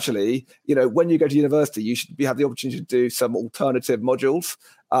 So actually, you know, when you go to university, you should have the opportunity to do some alternative modules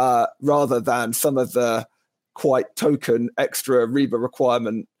rather than some of the quite token extra RIBA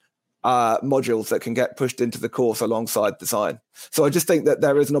requirement modules that can get pushed into the course alongside design. So I just think that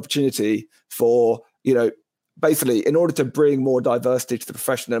there is an opportunity for, you know, basically, in order to bring more diversity to the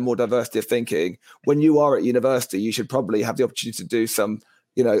profession and more diversity of thinking, when you are at university, you should probably have the opportunity to do some,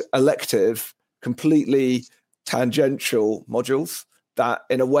 you know, elective, completely tangential modules that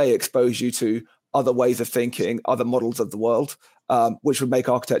in a way expose you to other ways of thinking, other models of the world, which would make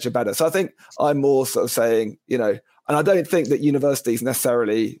architecture better. So I think I'm more sort of saying, you know, and I don't think that university is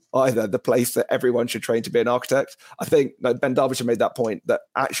necessarily either the place that everyone should train to be an architect. I think Ben Derbyshire made that point, that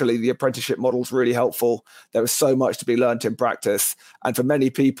actually the apprenticeship model is really helpful. There is so much to be learned in practice. And for many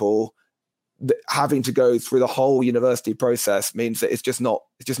people, having to go through the whole university process means that it's just not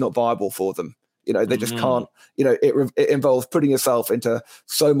viable for them. You know, they just can't, you know, it involves putting yourself into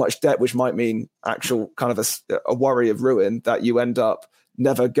so much debt, which might mean actual kind of a worry of ruin, that you end up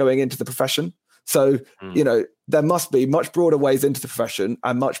never going into the profession. So, you know, there must be much broader ways into the profession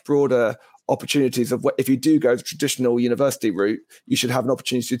and much broader opportunities of if you do go the traditional university route, you should have an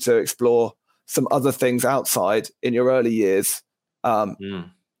opportunity to explore some other things outside in your early years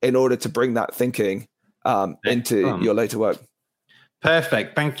in order to bring that thinking into your later work.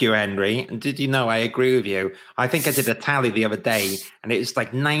 Perfect. Thank you, Henry. And did you know, I agree with you. I think I did a tally the other day, and it was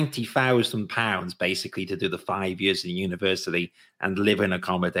like £90,000 basically to do the 5 years in university and live in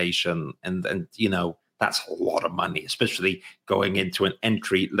accommodation. And you know, that's a lot of money, especially going into an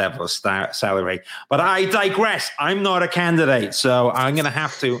entry level salary. But I digress. I'm not a candidate, so I'm going to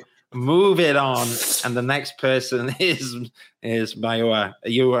have to move it on. And the next person is Mayowa.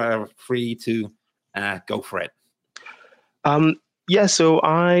 You are free to go for it. Yeah, so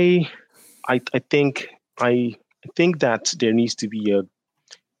I think that there needs to be a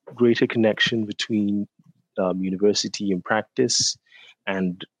greater connection between university and practice,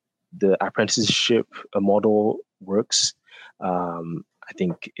 and the apprenticeship model works. I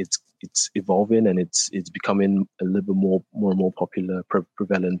think it's evolving, and it's becoming a little bit more and more popular,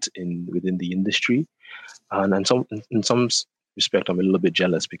 prevalent within the industry. And in some respect, I'm a little bit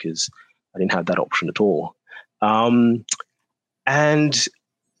jealous because I didn't have that option at all. And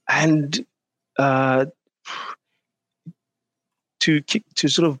to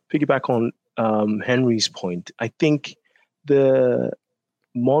sort of piggyback on Henry's point, I think the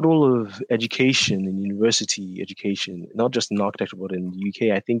model of education in university education, not just in architecture but in the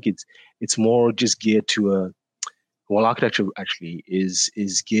UK, I think it's more just geared to architecture actually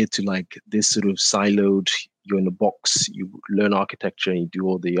is geared to like this sort of siloed, you're in a box, you learn architecture and you do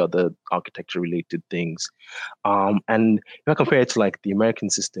all the other architecture related things. And if I compare it to like the American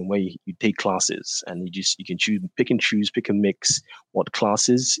system where you take classes and you can pick and mix what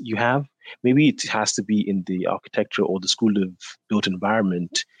classes you have. Maybe it has to be in the architecture or the School of Built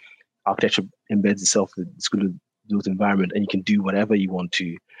Environment. Architecture embeds itself in the School of Built Environment, and you can do whatever you want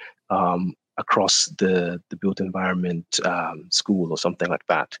to across the built environment school or something like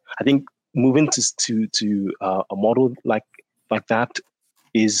that. I think moving to a model like that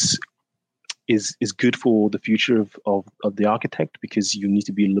is good for the future of the architect, because you need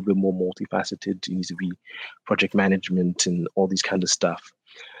to be a little bit more multifaceted. You need to be project management and all these kind of stuff.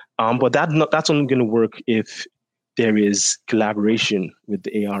 But that's only going to work if there is collaboration with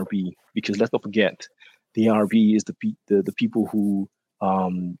the ARB, because let's not forget, the ARB is the people who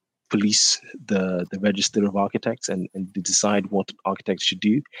police the register of architects and they decide what architects should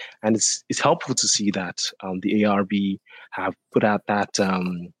do. And it's helpful to see that the ARB have put out that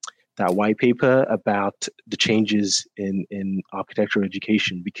white paper about the changes in architectural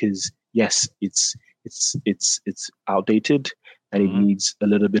education, because yes, it's outdated and it needs a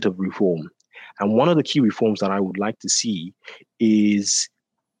little bit of reform. And one of the key reforms that I would like to see is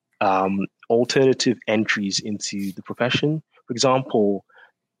alternative entries into the profession. For example,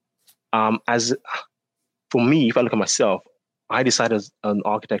 for me, if I look at myself, I decided on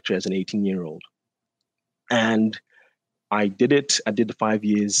architecture as an 18-year-old, and I did it. I did the 5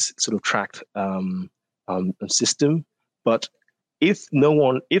 years sort of tracked system. But if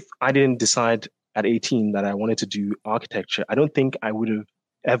I didn't decide at 18 that I wanted to do architecture, I don't think I would have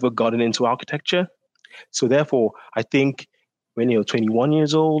ever gotten into architecture. So therefore, I think when you're 21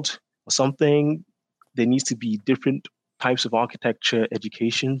 years old or something, there needs to be different types of architecture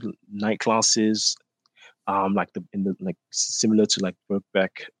education, night classes, similar to like Birkbeck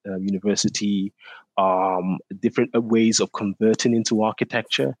University, different ways of converting into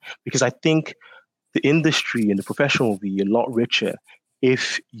architecture. Because I think the industry and the profession will be a lot richer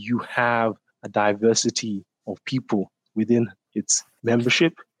if you have a diversity of people within its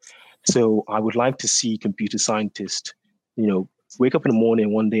membership. So I would like to see computer scientists, wake up in the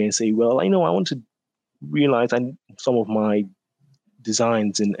morning one day and say, well, I want to realize some of my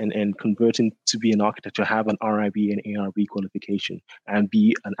designs and converting to be an architect, to have an RIB and ARB qualification and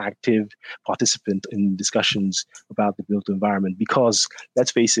be an active participant in discussions about the built environment. Because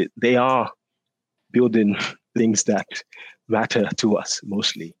let's face it, they are building things that matter to us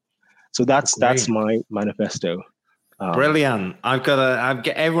mostly. So that's my manifesto. Brilliant. I've got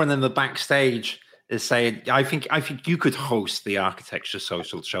everyone in the backstage is saying, I think you could host the Architecture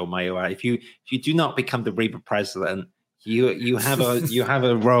Social Show, Mayowa. If you do not become the RIBA president, you have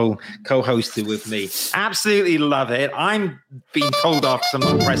a role co-hosted with me. Absolutely love it. I'm being told off because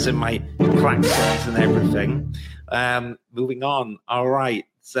I'm not pressing my claxons and everything. Moving on. All right.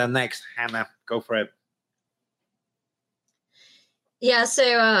 So next, Hannah, go for it. Yeah, so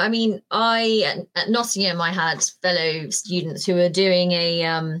I at Nottingham, I had fellow students who were doing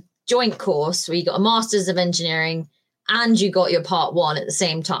a joint course where you got a Masters of Engineering and you got your Part 1 at the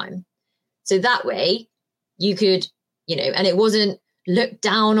same time. So that way you could, and it wasn't looked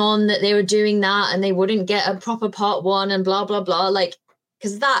down on that they were doing that and they wouldn't get a proper Part 1 and blah, blah, blah.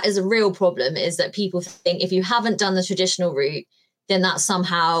 Because that is a real problem, is that people think if you haven't done the traditional route, then that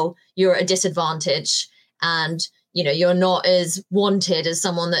somehow you're at a disadvantage and you're not as wanted as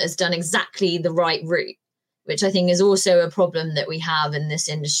someone that has done exactly the right route, which I think is also a problem that we have in this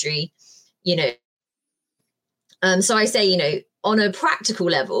industry, So I say, on a practical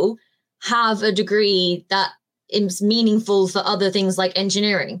level, have a degree that is meaningful for other things like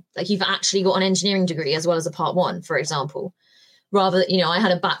engineering. Like you've actually got an engineering degree as well as a Part 1, for example. Rather, I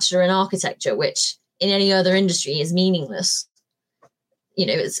had a bachelor in architecture, which in any other industry is meaningless.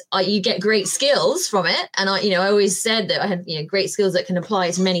 It's you get great skills from it, and I always said that I had great skills that can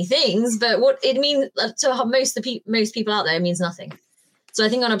apply to many things. But what it means to most people out there, it means nothing. So I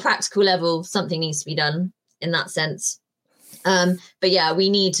think on a practical level, something needs to be done in that sense. But yeah, we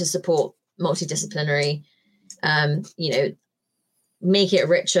need to support multidisciplinary, make it a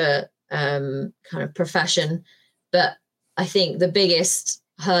richer kind of profession. But I think the biggest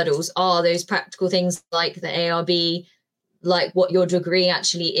hurdles are those practical things like the ARB, like what your degree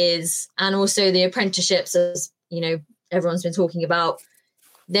actually is, and also the apprenticeships, as everyone's been talking about.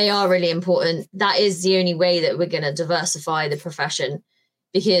 they are really important. That is the only way that we're going to diversify the profession,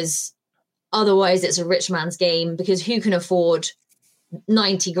 because otherwise it's a rich man's game, because who can afford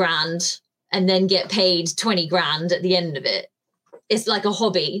 90 grand and then get paid 20 grand at the end of it? It's like a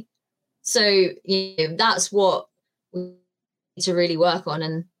hobby. So, you know, that's what we need to really work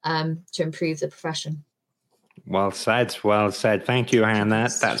on and to improve the profession. Well said. Well said. Thank you, Hannah.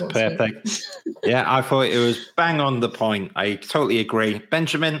 That's perfect. Yeah, I thought it was bang on the point. I totally agree.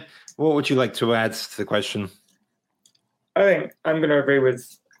 Benjamin, what would you like to add to the question? I think I'm going to agree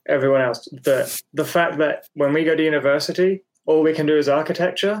with everyone else. The fact that when we go to university, all we can do is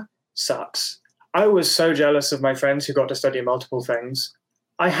architecture sucks. I was so jealous of my friends who got to study multiple things.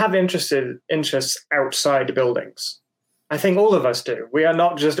 I have interests outside buildings. I think all of us do. We are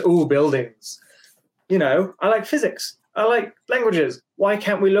not just all buildings. You know, I like physics. I like languages. Why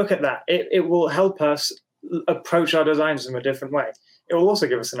can't we look at that? It will help us approach our designs in a different way. It will also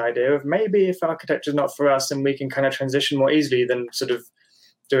give us an idea of maybe if architecture is not for us, and we can kind of transition more easily than sort of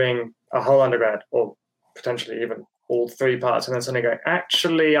doing a whole undergrad, or potentially even all 3 parts, and then suddenly going,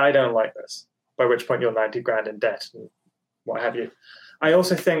 actually, I don't like this. By which point you're 90 grand in debt and what have you. I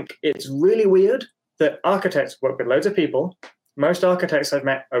also think it's really weird that architects work with loads of people. Most architects I've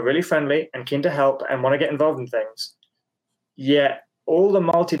met are really friendly and keen to help and want to get involved in things. Yet all the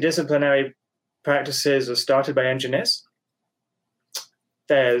multidisciplinary practices are started by engineers.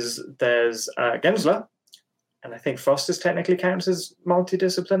 There's Gensler, and I think Foster's technically counts as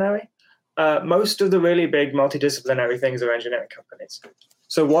multidisciplinary. Most of the really big multidisciplinary things are engineering companies.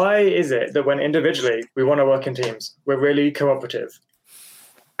 So why is it that when individually we want to work in teams, we're really cooperative?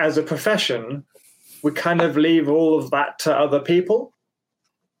 As a profession, we kind of leave all of that to other people,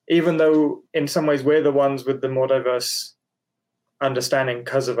 even though in some ways we're the ones with the more diverse understanding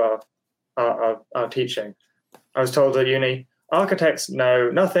because of our teaching. I was told at uni, architects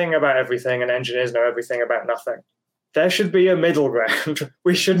know nothing about everything and engineers know everything about nothing. There should be a middle ground.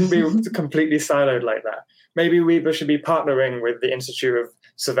 We shouldn't be completely siloed like that. Maybe we should be partnering with the Institute of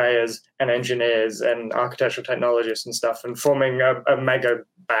Surveyors and Engineers and Architectural Technologists and stuff and forming a mega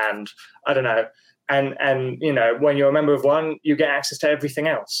band. I don't know. And you know, when you're a member of one, you get access to everything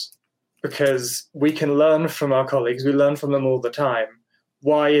else because we can learn from our colleagues. We learn from them all the time.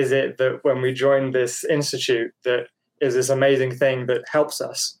 Why is it that when we join this institute that is this amazing thing that helps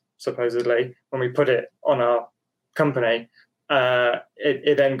us, supposedly, when we put it on our company,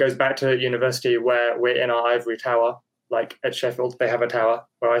 it then goes back to university where we're in our ivory tower, like at Sheffield, they have a tower.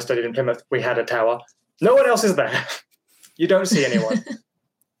 Where I studied in Plymouth, we had a tower. No one else is there. You don't see anyone.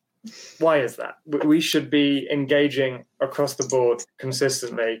 Why is that? We should be engaging across the board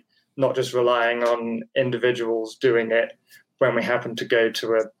consistently, not just relying on individuals doing it when we happen to go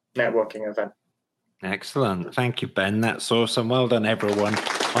to a networking event. Excellent. Thank you, Ben. That's awesome. Well done, everyone,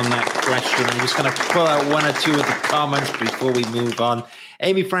 on that question. I'm just going to pull out 1 or 2 of the comments before we move on.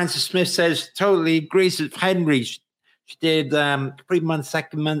 Amy Francis Smith says, totally agrees with Henry. She did 3 months,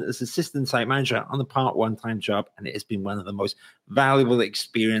 2nd month as assistant site manager on the part 1-time job, and it has been one of the most valuable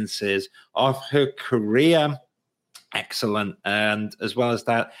experiences of her career. Excellent. And as well as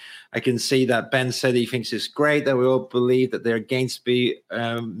that, I can see that Ben said he thinks it's great that we all believe that there are gains to be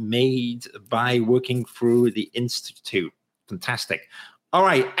made by working through the Institute. Fantastic. All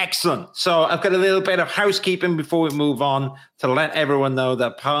right, excellent. So I've got a little bit of housekeeping before we move on to let everyone know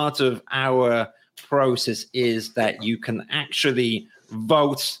that part of our process is that you can actually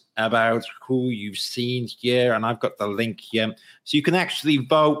vote about who you've seen here, and I've got the link here. So you can actually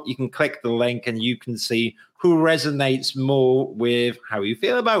vote, you can click the link, and you can see who resonates more with how you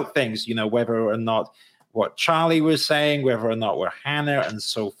feel about things, you know, whether or not what Charlie was saying, whether or not we're Hannah, and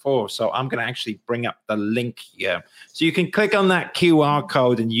so forth. So I'm going to actually bring up the link here. So you can click on that QR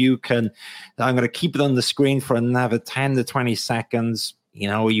code, and you can, I'm going to keep it on the screen for another 10 to 20 seconds. You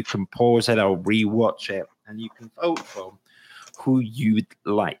know, you can pause it or rewatch it, and you can vote for who you'd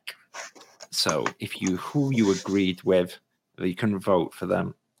like. So if you, who you agreed with, you can vote for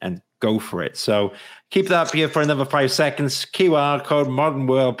them and go for it. So keep that up here for another 5 seconds. QR code, Modern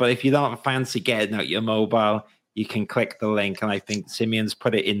World. But if you don't fancy getting out your mobile, you can click the link. And I think Simeon's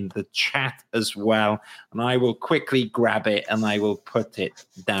put it in the chat as well. And I will quickly grab it and I will put it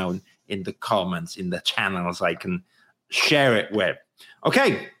down in the comments, in the channels I can share it with.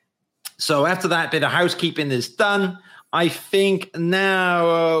 Okay. So after that bit of housekeeping is done, I think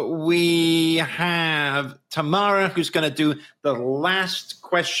now we have Tamara, who's going to do the last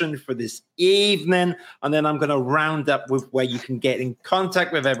question for this evening. And then I'm going to round up with where you can get in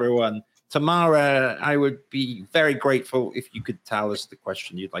contact with everyone. Tamara, I would be very grateful if you could tell us the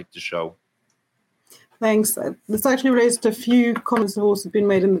question you'd like to show. Thanks. This actually relates to a few comments that have also been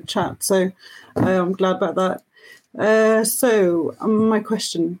made in the chat, so I'm glad about that. So my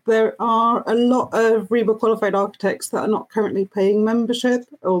question, there are a lot of RIBA qualified architects that are not currently paying membership,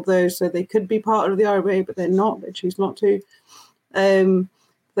 although so they could be part of the RIBA, but they're not, they choose not to.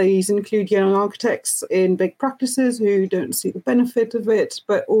 These include young architects in big practices who don't see the benefit of it,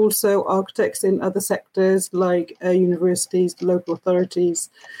 but also architects in other sectors like universities, local authorities.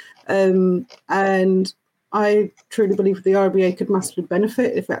 And I truly believe the RIBA could massively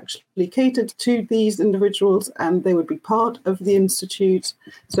benefit if it actually catered to these individuals and they would be part of the institute.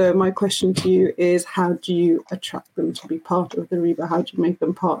 So my question to you is, how do you attract them to be part of the RIBA? How do you make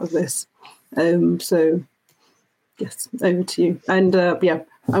them part of this? So yes, over to you. And yeah,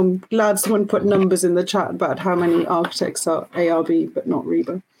 I'm glad someone put numbers in the chat about how many architects are ARB but not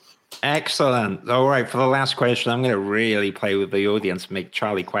RIBA. Excellent. All right, for the last question, I'm going to really play with the audience, make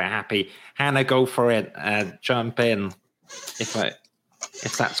Charlie quite happy. Hannah, go for it. Jump in if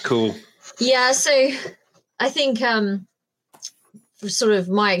that's cool. Yeah, so I think for sort of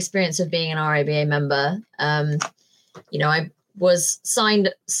my experience of being an RIBA member, you know, I was signed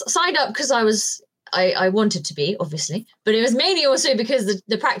up because I wanted to be, obviously, but it was mainly also because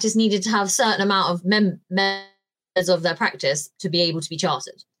the practice needed to have a certain amount of members of their practice to be able to be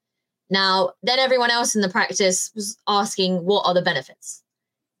chartered. Now, then everyone else in the practice was asking, what are the benefits?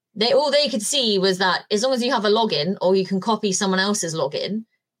 All they could see was that as long as you have a login or you can copy someone else's login,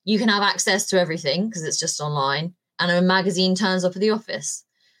 you can have access to everything because it's just online, and a magazine turns up at the office.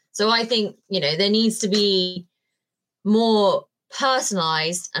 So I think, you know, there needs to be more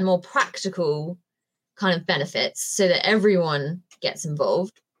personalized and more practical kind of benefits so that everyone gets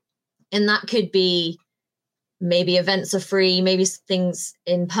involved. And that could be maybe events are free, maybe things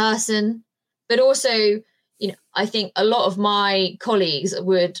in person, but also, you know, I think a lot of my colleagues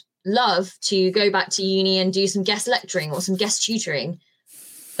would love to go back to uni and do some guest lecturing or some guest tutoring,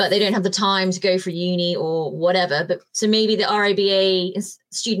 but they don't have the time to go for uni or whatever. But so maybe the RIBA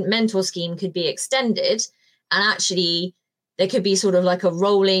student mentor scheme could be extended, and actually there could be sort of like a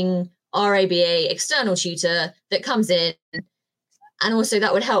rolling RIBA external tutor that comes in, and also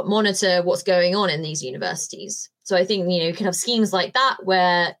that would help monitor what's going on in these universities. So I think, you know, you can have schemes like that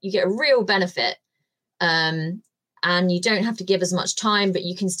where you get a real benefit, and you don't have to give as much time, but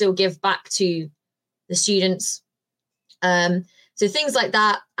you can still give back to the students. So things like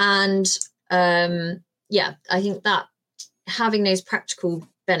that. And yeah, I think that having those practical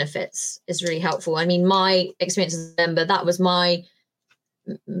benefits is really helpful. I mean, my experience as a member, that was my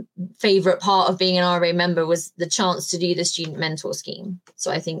favorite part of being an RIBA member, was the chance to do the student mentor scheme.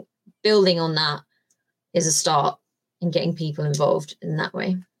 So I think building on that is a start in getting people involved in that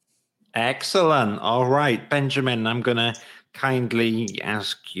way. Excellent. All right, Benjamin, I'm going to kindly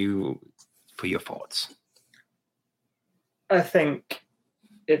ask you for your thoughts. I think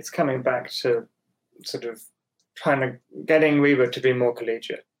it's coming back to sort of getting RIBA to be more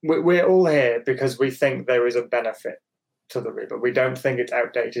collegiate. We're all here because we think there is a benefit to the RIBA. We don't think it's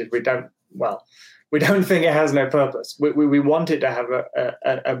outdated. We don't think it has no purpose. We want it to have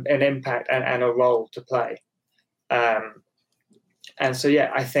an impact and a role to play. And so,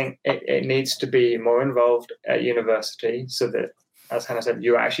 yeah, I think it needs to be more involved at university so that, as Hannah said,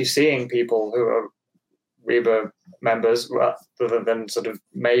 you're actually seeing people who are RIBA members rather than sort of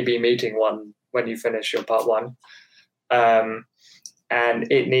maybe meeting one when you finish your part one. And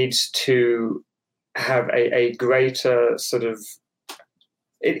it needs to have a greater sort of,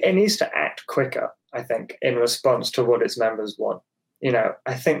 it needs to act quicker, I think, in response to what its members want. You know,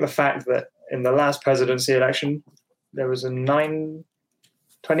 I think the fact that in the last presidency election, there was a 20%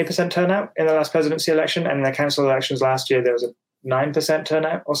 turnout in the last presidency election, and in the council elections last year, there was a 9%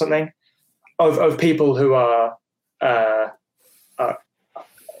 turnout or something of people who are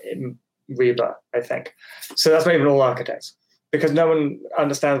in RIBA, I think. So that's not even all architects, because no one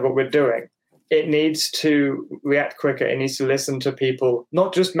understands what we're doing. It needs to react quicker. It needs to listen to people,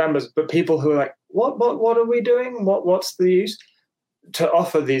 not just members, but people who are like, what are we doing? What's the use? To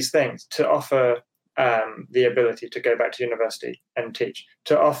offer these things, to offer the ability to go back to university and teach,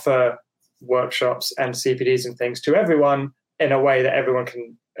 to offer workshops and CPDs and things to everyone in a way that everyone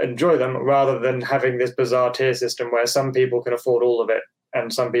can enjoy them, rather than having this bizarre tier system where some people can afford all of it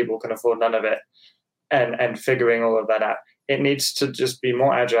and some people can afford none of it, and figuring all of that out. It needs to just be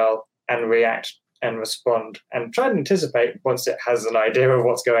more agile and react and respond and try to anticipate, once it has an idea of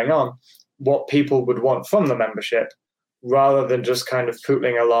what's going on, what people would want from the membership, rather than just kind of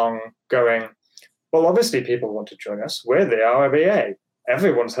pootling along going, well, obviously people want to join us. We're the RIBA.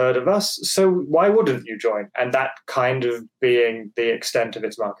 Everyone's heard of us. So why wouldn't you join? And that kind of being the extent of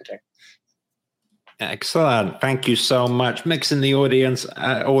its marketing. Excellent. Thank you so much. Mixing the audience,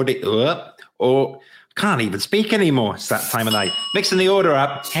 or can't even speak anymore. It's that time of night. Mixing the order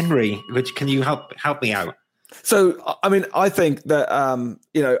up. Henry, can you help me out? So, I mean, I think that,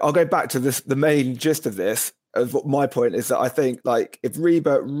 I'll go back to this. The main gist of this, of what my point is that I think like if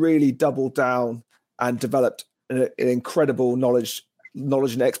Reba really doubled down and developed an incredible knowledge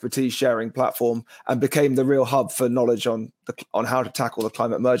and expertise sharing platform and became the real hub for knowledge on how to tackle the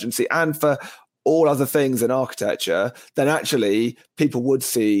climate emergency and for all other things in architecture, then actually people would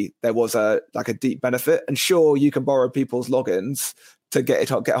see there was a deep benefit. And sure, you can borrow people's logins to get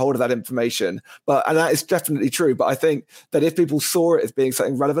hold of that information, and that is definitely true. But I think that if people saw it as being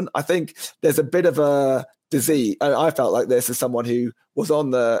something relevant, I think there's a bit of a disease. And I felt like this as someone who was on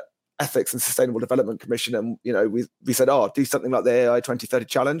the Ethics and Sustainable Development Commission, and we said, do something like the AI 2030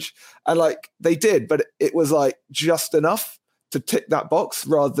 challenge, and like they did, but it was like just enough to tick that box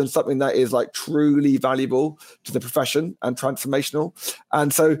rather than something that is like truly valuable to the profession and transformational.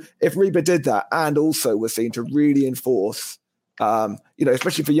 And so if Reba did that and also was seen to really enforce,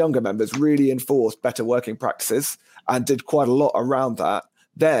 especially for younger members, really enforce better working practices and did quite a lot around that,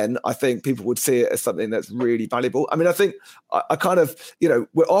 then I think people would see it as something that's really valuable. I mean, I think I kind of,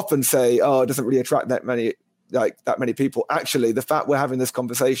 we often say, it doesn't really attract that many people. Actually, the fact we're having this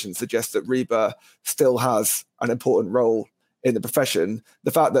conversation suggests that Reba still has an important role in the profession.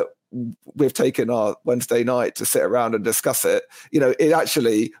 The fact that we've taken our Wednesday night to sit around and discuss it, it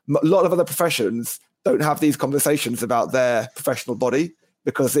actually, a lot of other professions don't have these conversations about their professional body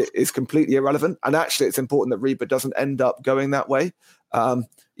because it is completely irrelevant. And actually, it's important that Reba doesn't end up going that way.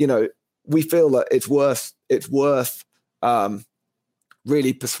 We feel that it's worth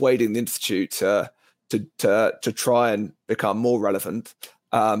really persuading the Institute to try and become more relevant.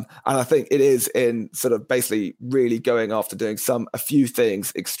 And I think it is in sort of basically really going after doing a few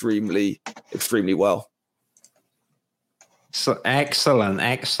things extremely, extremely well. So excellent.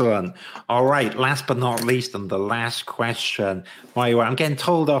 All right, last but not least, and the last question. I'm getting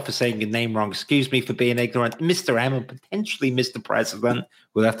told off for saying your name wrong. Excuse me for being ignorant. Mr. M and potentially Mr. President.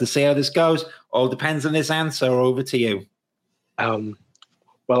 We'll have to see how this goes. All depends on this answer. Over to you.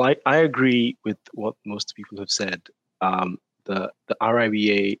 Well, I agree with what most people have said. The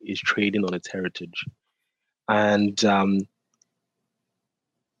RIBA is trading on its heritage. And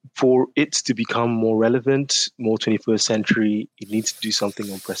for it to become more relevant, more 21st century, it needs to do something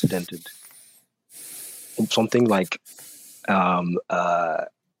unprecedented. Something like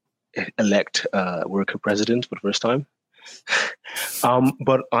elect a worker president for the first time.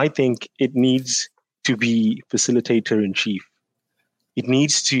 But I think it needs to be facilitator in chief. It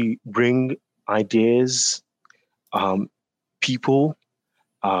needs to bring ideas, people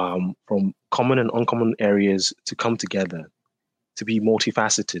from common and uncommon areas to come together, to be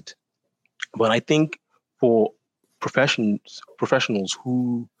multifaceted. But I think for professionals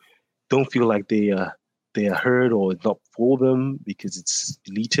who don't feel like they are heard or it's not for them because it's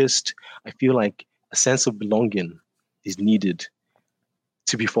elitist, I feel like a sense of belonging is needed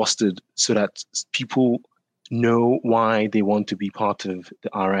to be fostered so that people know why they want to be part of the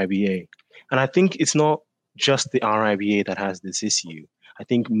RIBA. And I think it's not just the RIBA that has this issue. I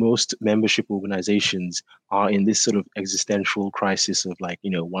think most membership organizations are in this sort of existential crisis of like,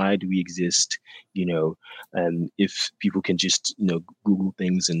 why do we exist? And if people can just, Google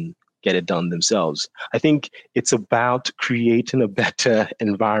things and get it done themselves. I think it's about creating a better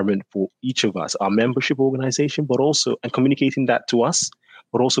environment for each of us, our membership organization, but also, and communicating that to us,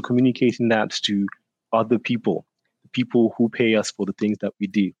 but also communicating that to other people, the people who pay us for the things that we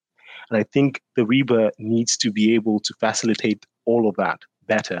do. And I think the RIBA needs to be able to facilitate all of that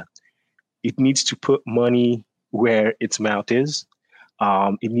better. It needs to put money where its mouth is.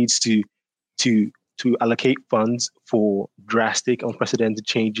 It needs to allocate funds for drastic, unprecedented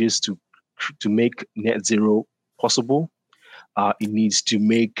changes to make net zero possible. It needs to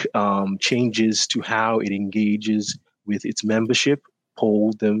make changes to how it engages with its membership,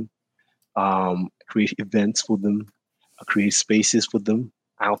 poll them, create events for them, create spaces for them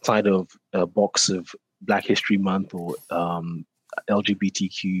outside of a box of Black History Month or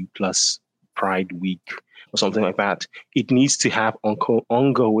LGBTQ plus Pride Week or something like that. It needs to have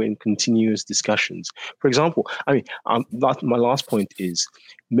ongoing, continuous discussions. For example, my last point is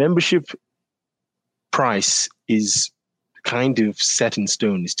membership price is kind of set in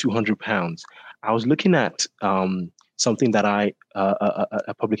stone. It's £200. I was looking at something that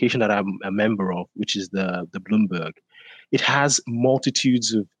a publication that I'm a member of, which is the Bloomberg. It has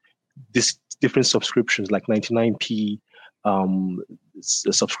multitudes of different subscriptions, like 99p,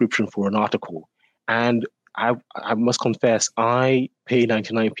 a subscription for an article. And I must confess, I pay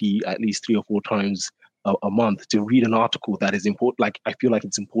 99p at least 3 or 4 times a month to read an article that is important. Like, I feel like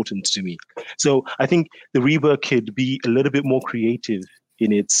it's important to me. So I think the RIBA could be a little bit more creative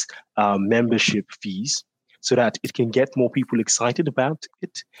in its membership fees, so that it can get more people excited about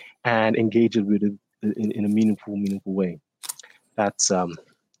it and engage with it in a meaningful way. That's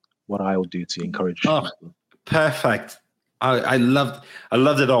what I will do to encourage people. Perfect. I loved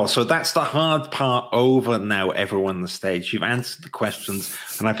it all. So that's the hard part over now, everyone on the stage. You've answered the questions,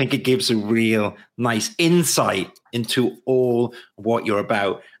 and I think it gives a real nice insight into all what you're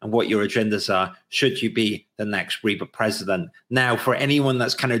about and what your agendas are, should you be the next RIBA president. Now, for anyone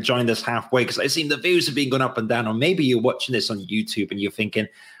that's kind of joined us halfway, because I've seen the views have been going up and down, or maybe you're watching this on YouTube and you're thinking,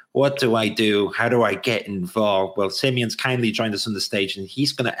 what do I do? How do I get involved? Well, Simeon's kindly joined us on the stage, and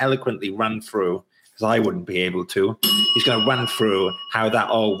he's going to eloquently run through, because I wouldn't be able to. He's going to run through how that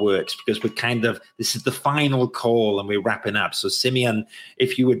all works, because this is the final call and we're wrapping up. So Simeon,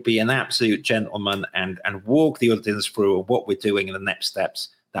 if you would be an absolute gentleman and walk the audience through what we're doing in the next steps,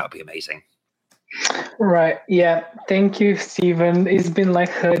 that would be amazing. Right. Yeah. Thank you, Stephen. It's been like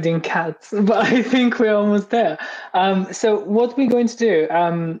herding cats, but I think we're almost there. So what we're going to do,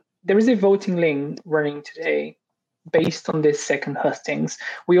 there is a voting link running today based on this second hustings.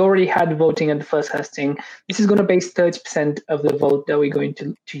 We already had voting at the first husting. This is going to base 30% of the vote that we're going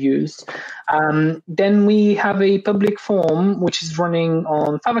to use. Then we have a public form which is running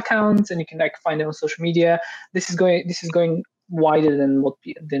on 5 accounts, and you can find it on social media. This is going wider than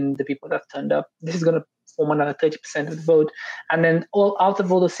the people that turned up. This is going to form another 30% of the vote. And then out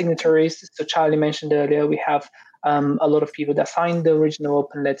of all the signatories, so Charlie mentioned earlier, we have a lot of people that signed the original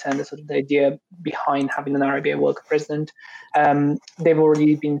open letter and the idea behind having an RIBA worker president. They've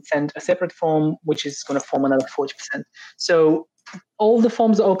already been sent a separate form, which is going to form another 40%. So all the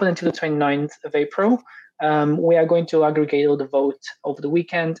forms are open until the 29th of April. We are going to aggregate all the vote over the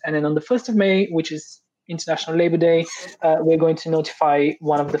weekend. And then on the 1st of May, which is International Labour Day, we're going to notify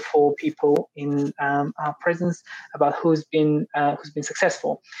one of the 4 people in our presence about who's been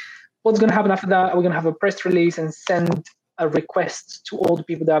successful. What's going to happen after that? We're going to have a press release and send a request to all the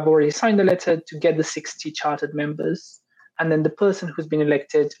people that have already signed the letter to get the 60 chartered members. And then the person who's been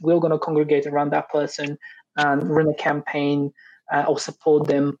elected, we're going to congregate around that person and run a campaign or support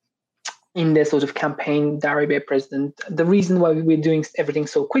them in their sort of campaign, the RIBA president. The reason why we're doing everything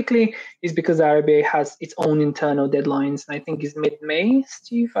so quickly is because the RIBA has its own internal deadlines, and I think it's mid-May,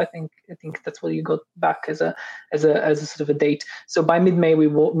 Steve. I think that's what you got back as a sort of a date. So by mid-May,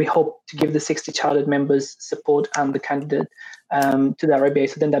 we hope to give the 60 chartered members support and the candidate to the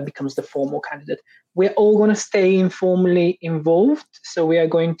RIBA. So then that becomes the formal candidate. We're all going to stay informally involved. So we are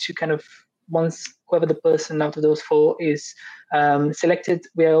going to kind of, once whoever the person out of those 4 is selected,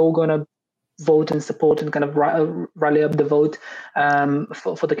 we are all going to vote and support and kind of rally up the vote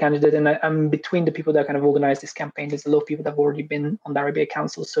for the candidate. And I'm between the people that kind of organize this campaign, there's a lot of people that have already been on the RIBA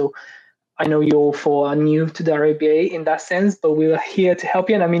Council. So I know you all 4 are new to the RIBA in that sense, but we're here to help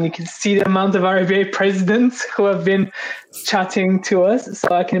you. And I mean, you can see the amount of RIBA presidents who have been chatting to us. So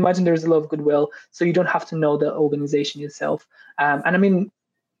I can imagine there's a lot of goodwill. So you don't have to know the organization yourself. And I mean,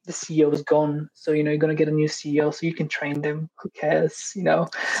 the CEO is gone, so you're going to get a new CEO, so you can train them. Who cares,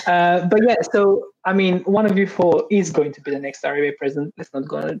 But yeah, so I mean, one of you 4 is going to be the next RIBA president. Let's not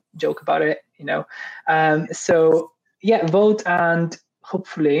go and joke about it, So yeah, vote, and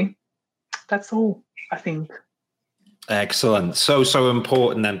hopefully that's all, I think. Excellent. So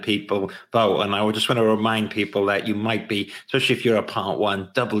important then people vote. And I would just want to remind people that you might be, especially if you're a part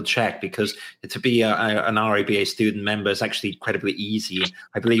 1, double check, because to be an RIBA student member is actually incredibly easy.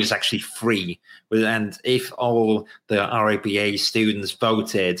 I believe it's actually free. And if all the RIBA students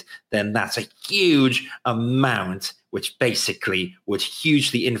voted, then that's a huge amount, which basically would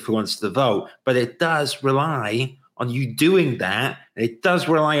hugely influence the vote. But it does rely on you doing that. It does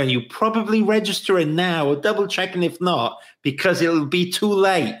rely on you probably registering now or double checking if not, because it'll be too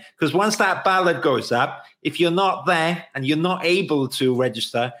late. Because once that ballot goes up, if you're not there and you're not able to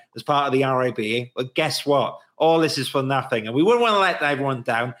register as part of the RIBA, well, guess what? All this is for nothing. And we wouldn't want to let everyone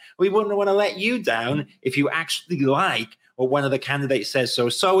down. We wouldn't want to let you down if you actually like what one of the candidates says.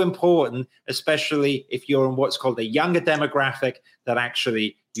 So important, especially if you're in what's called a younger demographic, that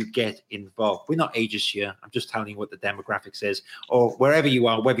actually you get involved. We're not ageist here. I'm just telling you what the demographics is. Or wherever you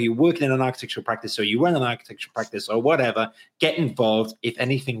are, whether you're working in an architectural practice or you run an architectural practice or whatever, get involved. If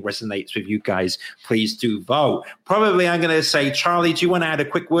anything resonates with you guys, please do vote. Probably I'm going to say, Charlie, do you want to add a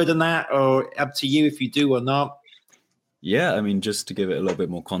quick word on that, or up to you if you do or not? Yeah, I mean, just to give it a little bit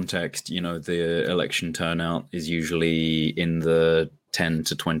more context, the election turnout is usually in the 10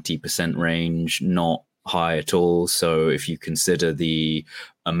 to 20% range, not high at all. So if you consider the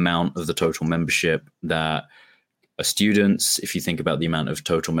amount of the total membership that are students, if you think about the amount of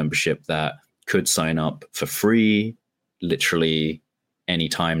total membership that could sign up for free, literally any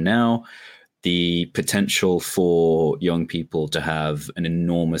time now, the potential for young people to have an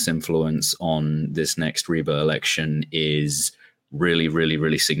enormous influence on this next REBA election is really, really,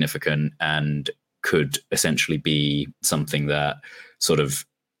 really significant, and could essentially be something that sort of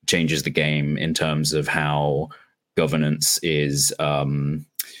changes the game in terms of how governance is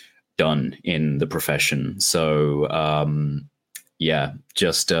done in the profession. So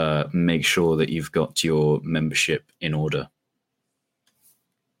just make sure that you've got your membership in order.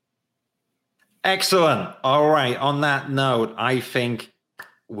 Excellent. All right. On that note, I think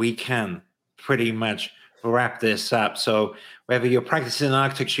we can pretty much wrap this up. So whether you're practicing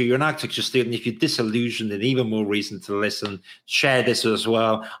architecture, you're an architecture student, if you're disillusioned, then even more reason to listen. Share this as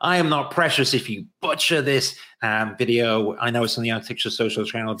well. I am not precious if you butcher this video. I know it's on the Architecture Social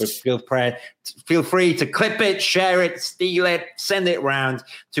channel, but feel free to clip it, share it, steal it, send it around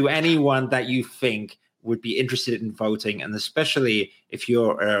to anyone that you think would be interested in voting. And especially if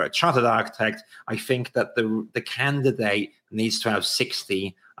you're a chartered architect, I think that the candidate needs to have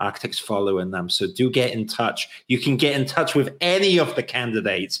 60 architects following them. So do get in touch. You can get in touch with any of the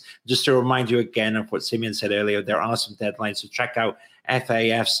candidates. Just to remind you again of what Simeon said earlier, there are some deadlines. So check out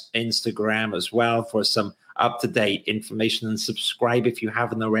FAF's Instagram as well for some up-to-date information, and subscribe if you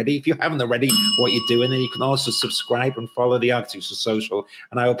haven't already. If you haven't already, what you're doing, and you can also subscribe and follow the Architecture Social,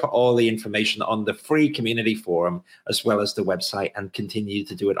 and I will put all the information on the free community forum as well as the website, and continue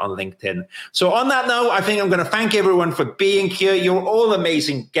to do it on LinkedIn. So on that note, I think I'm going to thank everyone for being here. You're all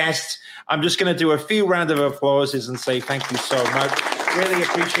amazing guests. I'm just going to do a few round of applauses and say thank you so much. Really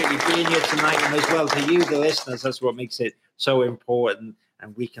appreciate you being here tonight, and as well to you, the listeners. That's what makes it so important,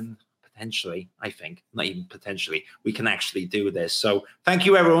 and we can potentially, I think, not even potentially, we can actually do this. So thank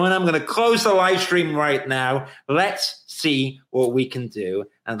you, everyone. I'm going to close the live stream right now. Let's see what we can do,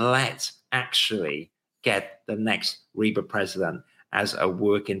 and let's actually get the next REBA president as a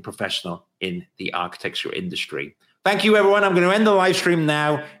working professional in the architecture industry. Thank you, everyone. I'm going to end the live stream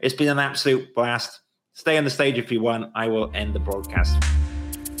now. It's been an absolute blast. Stay on the stage if you want. I will end the broadcast.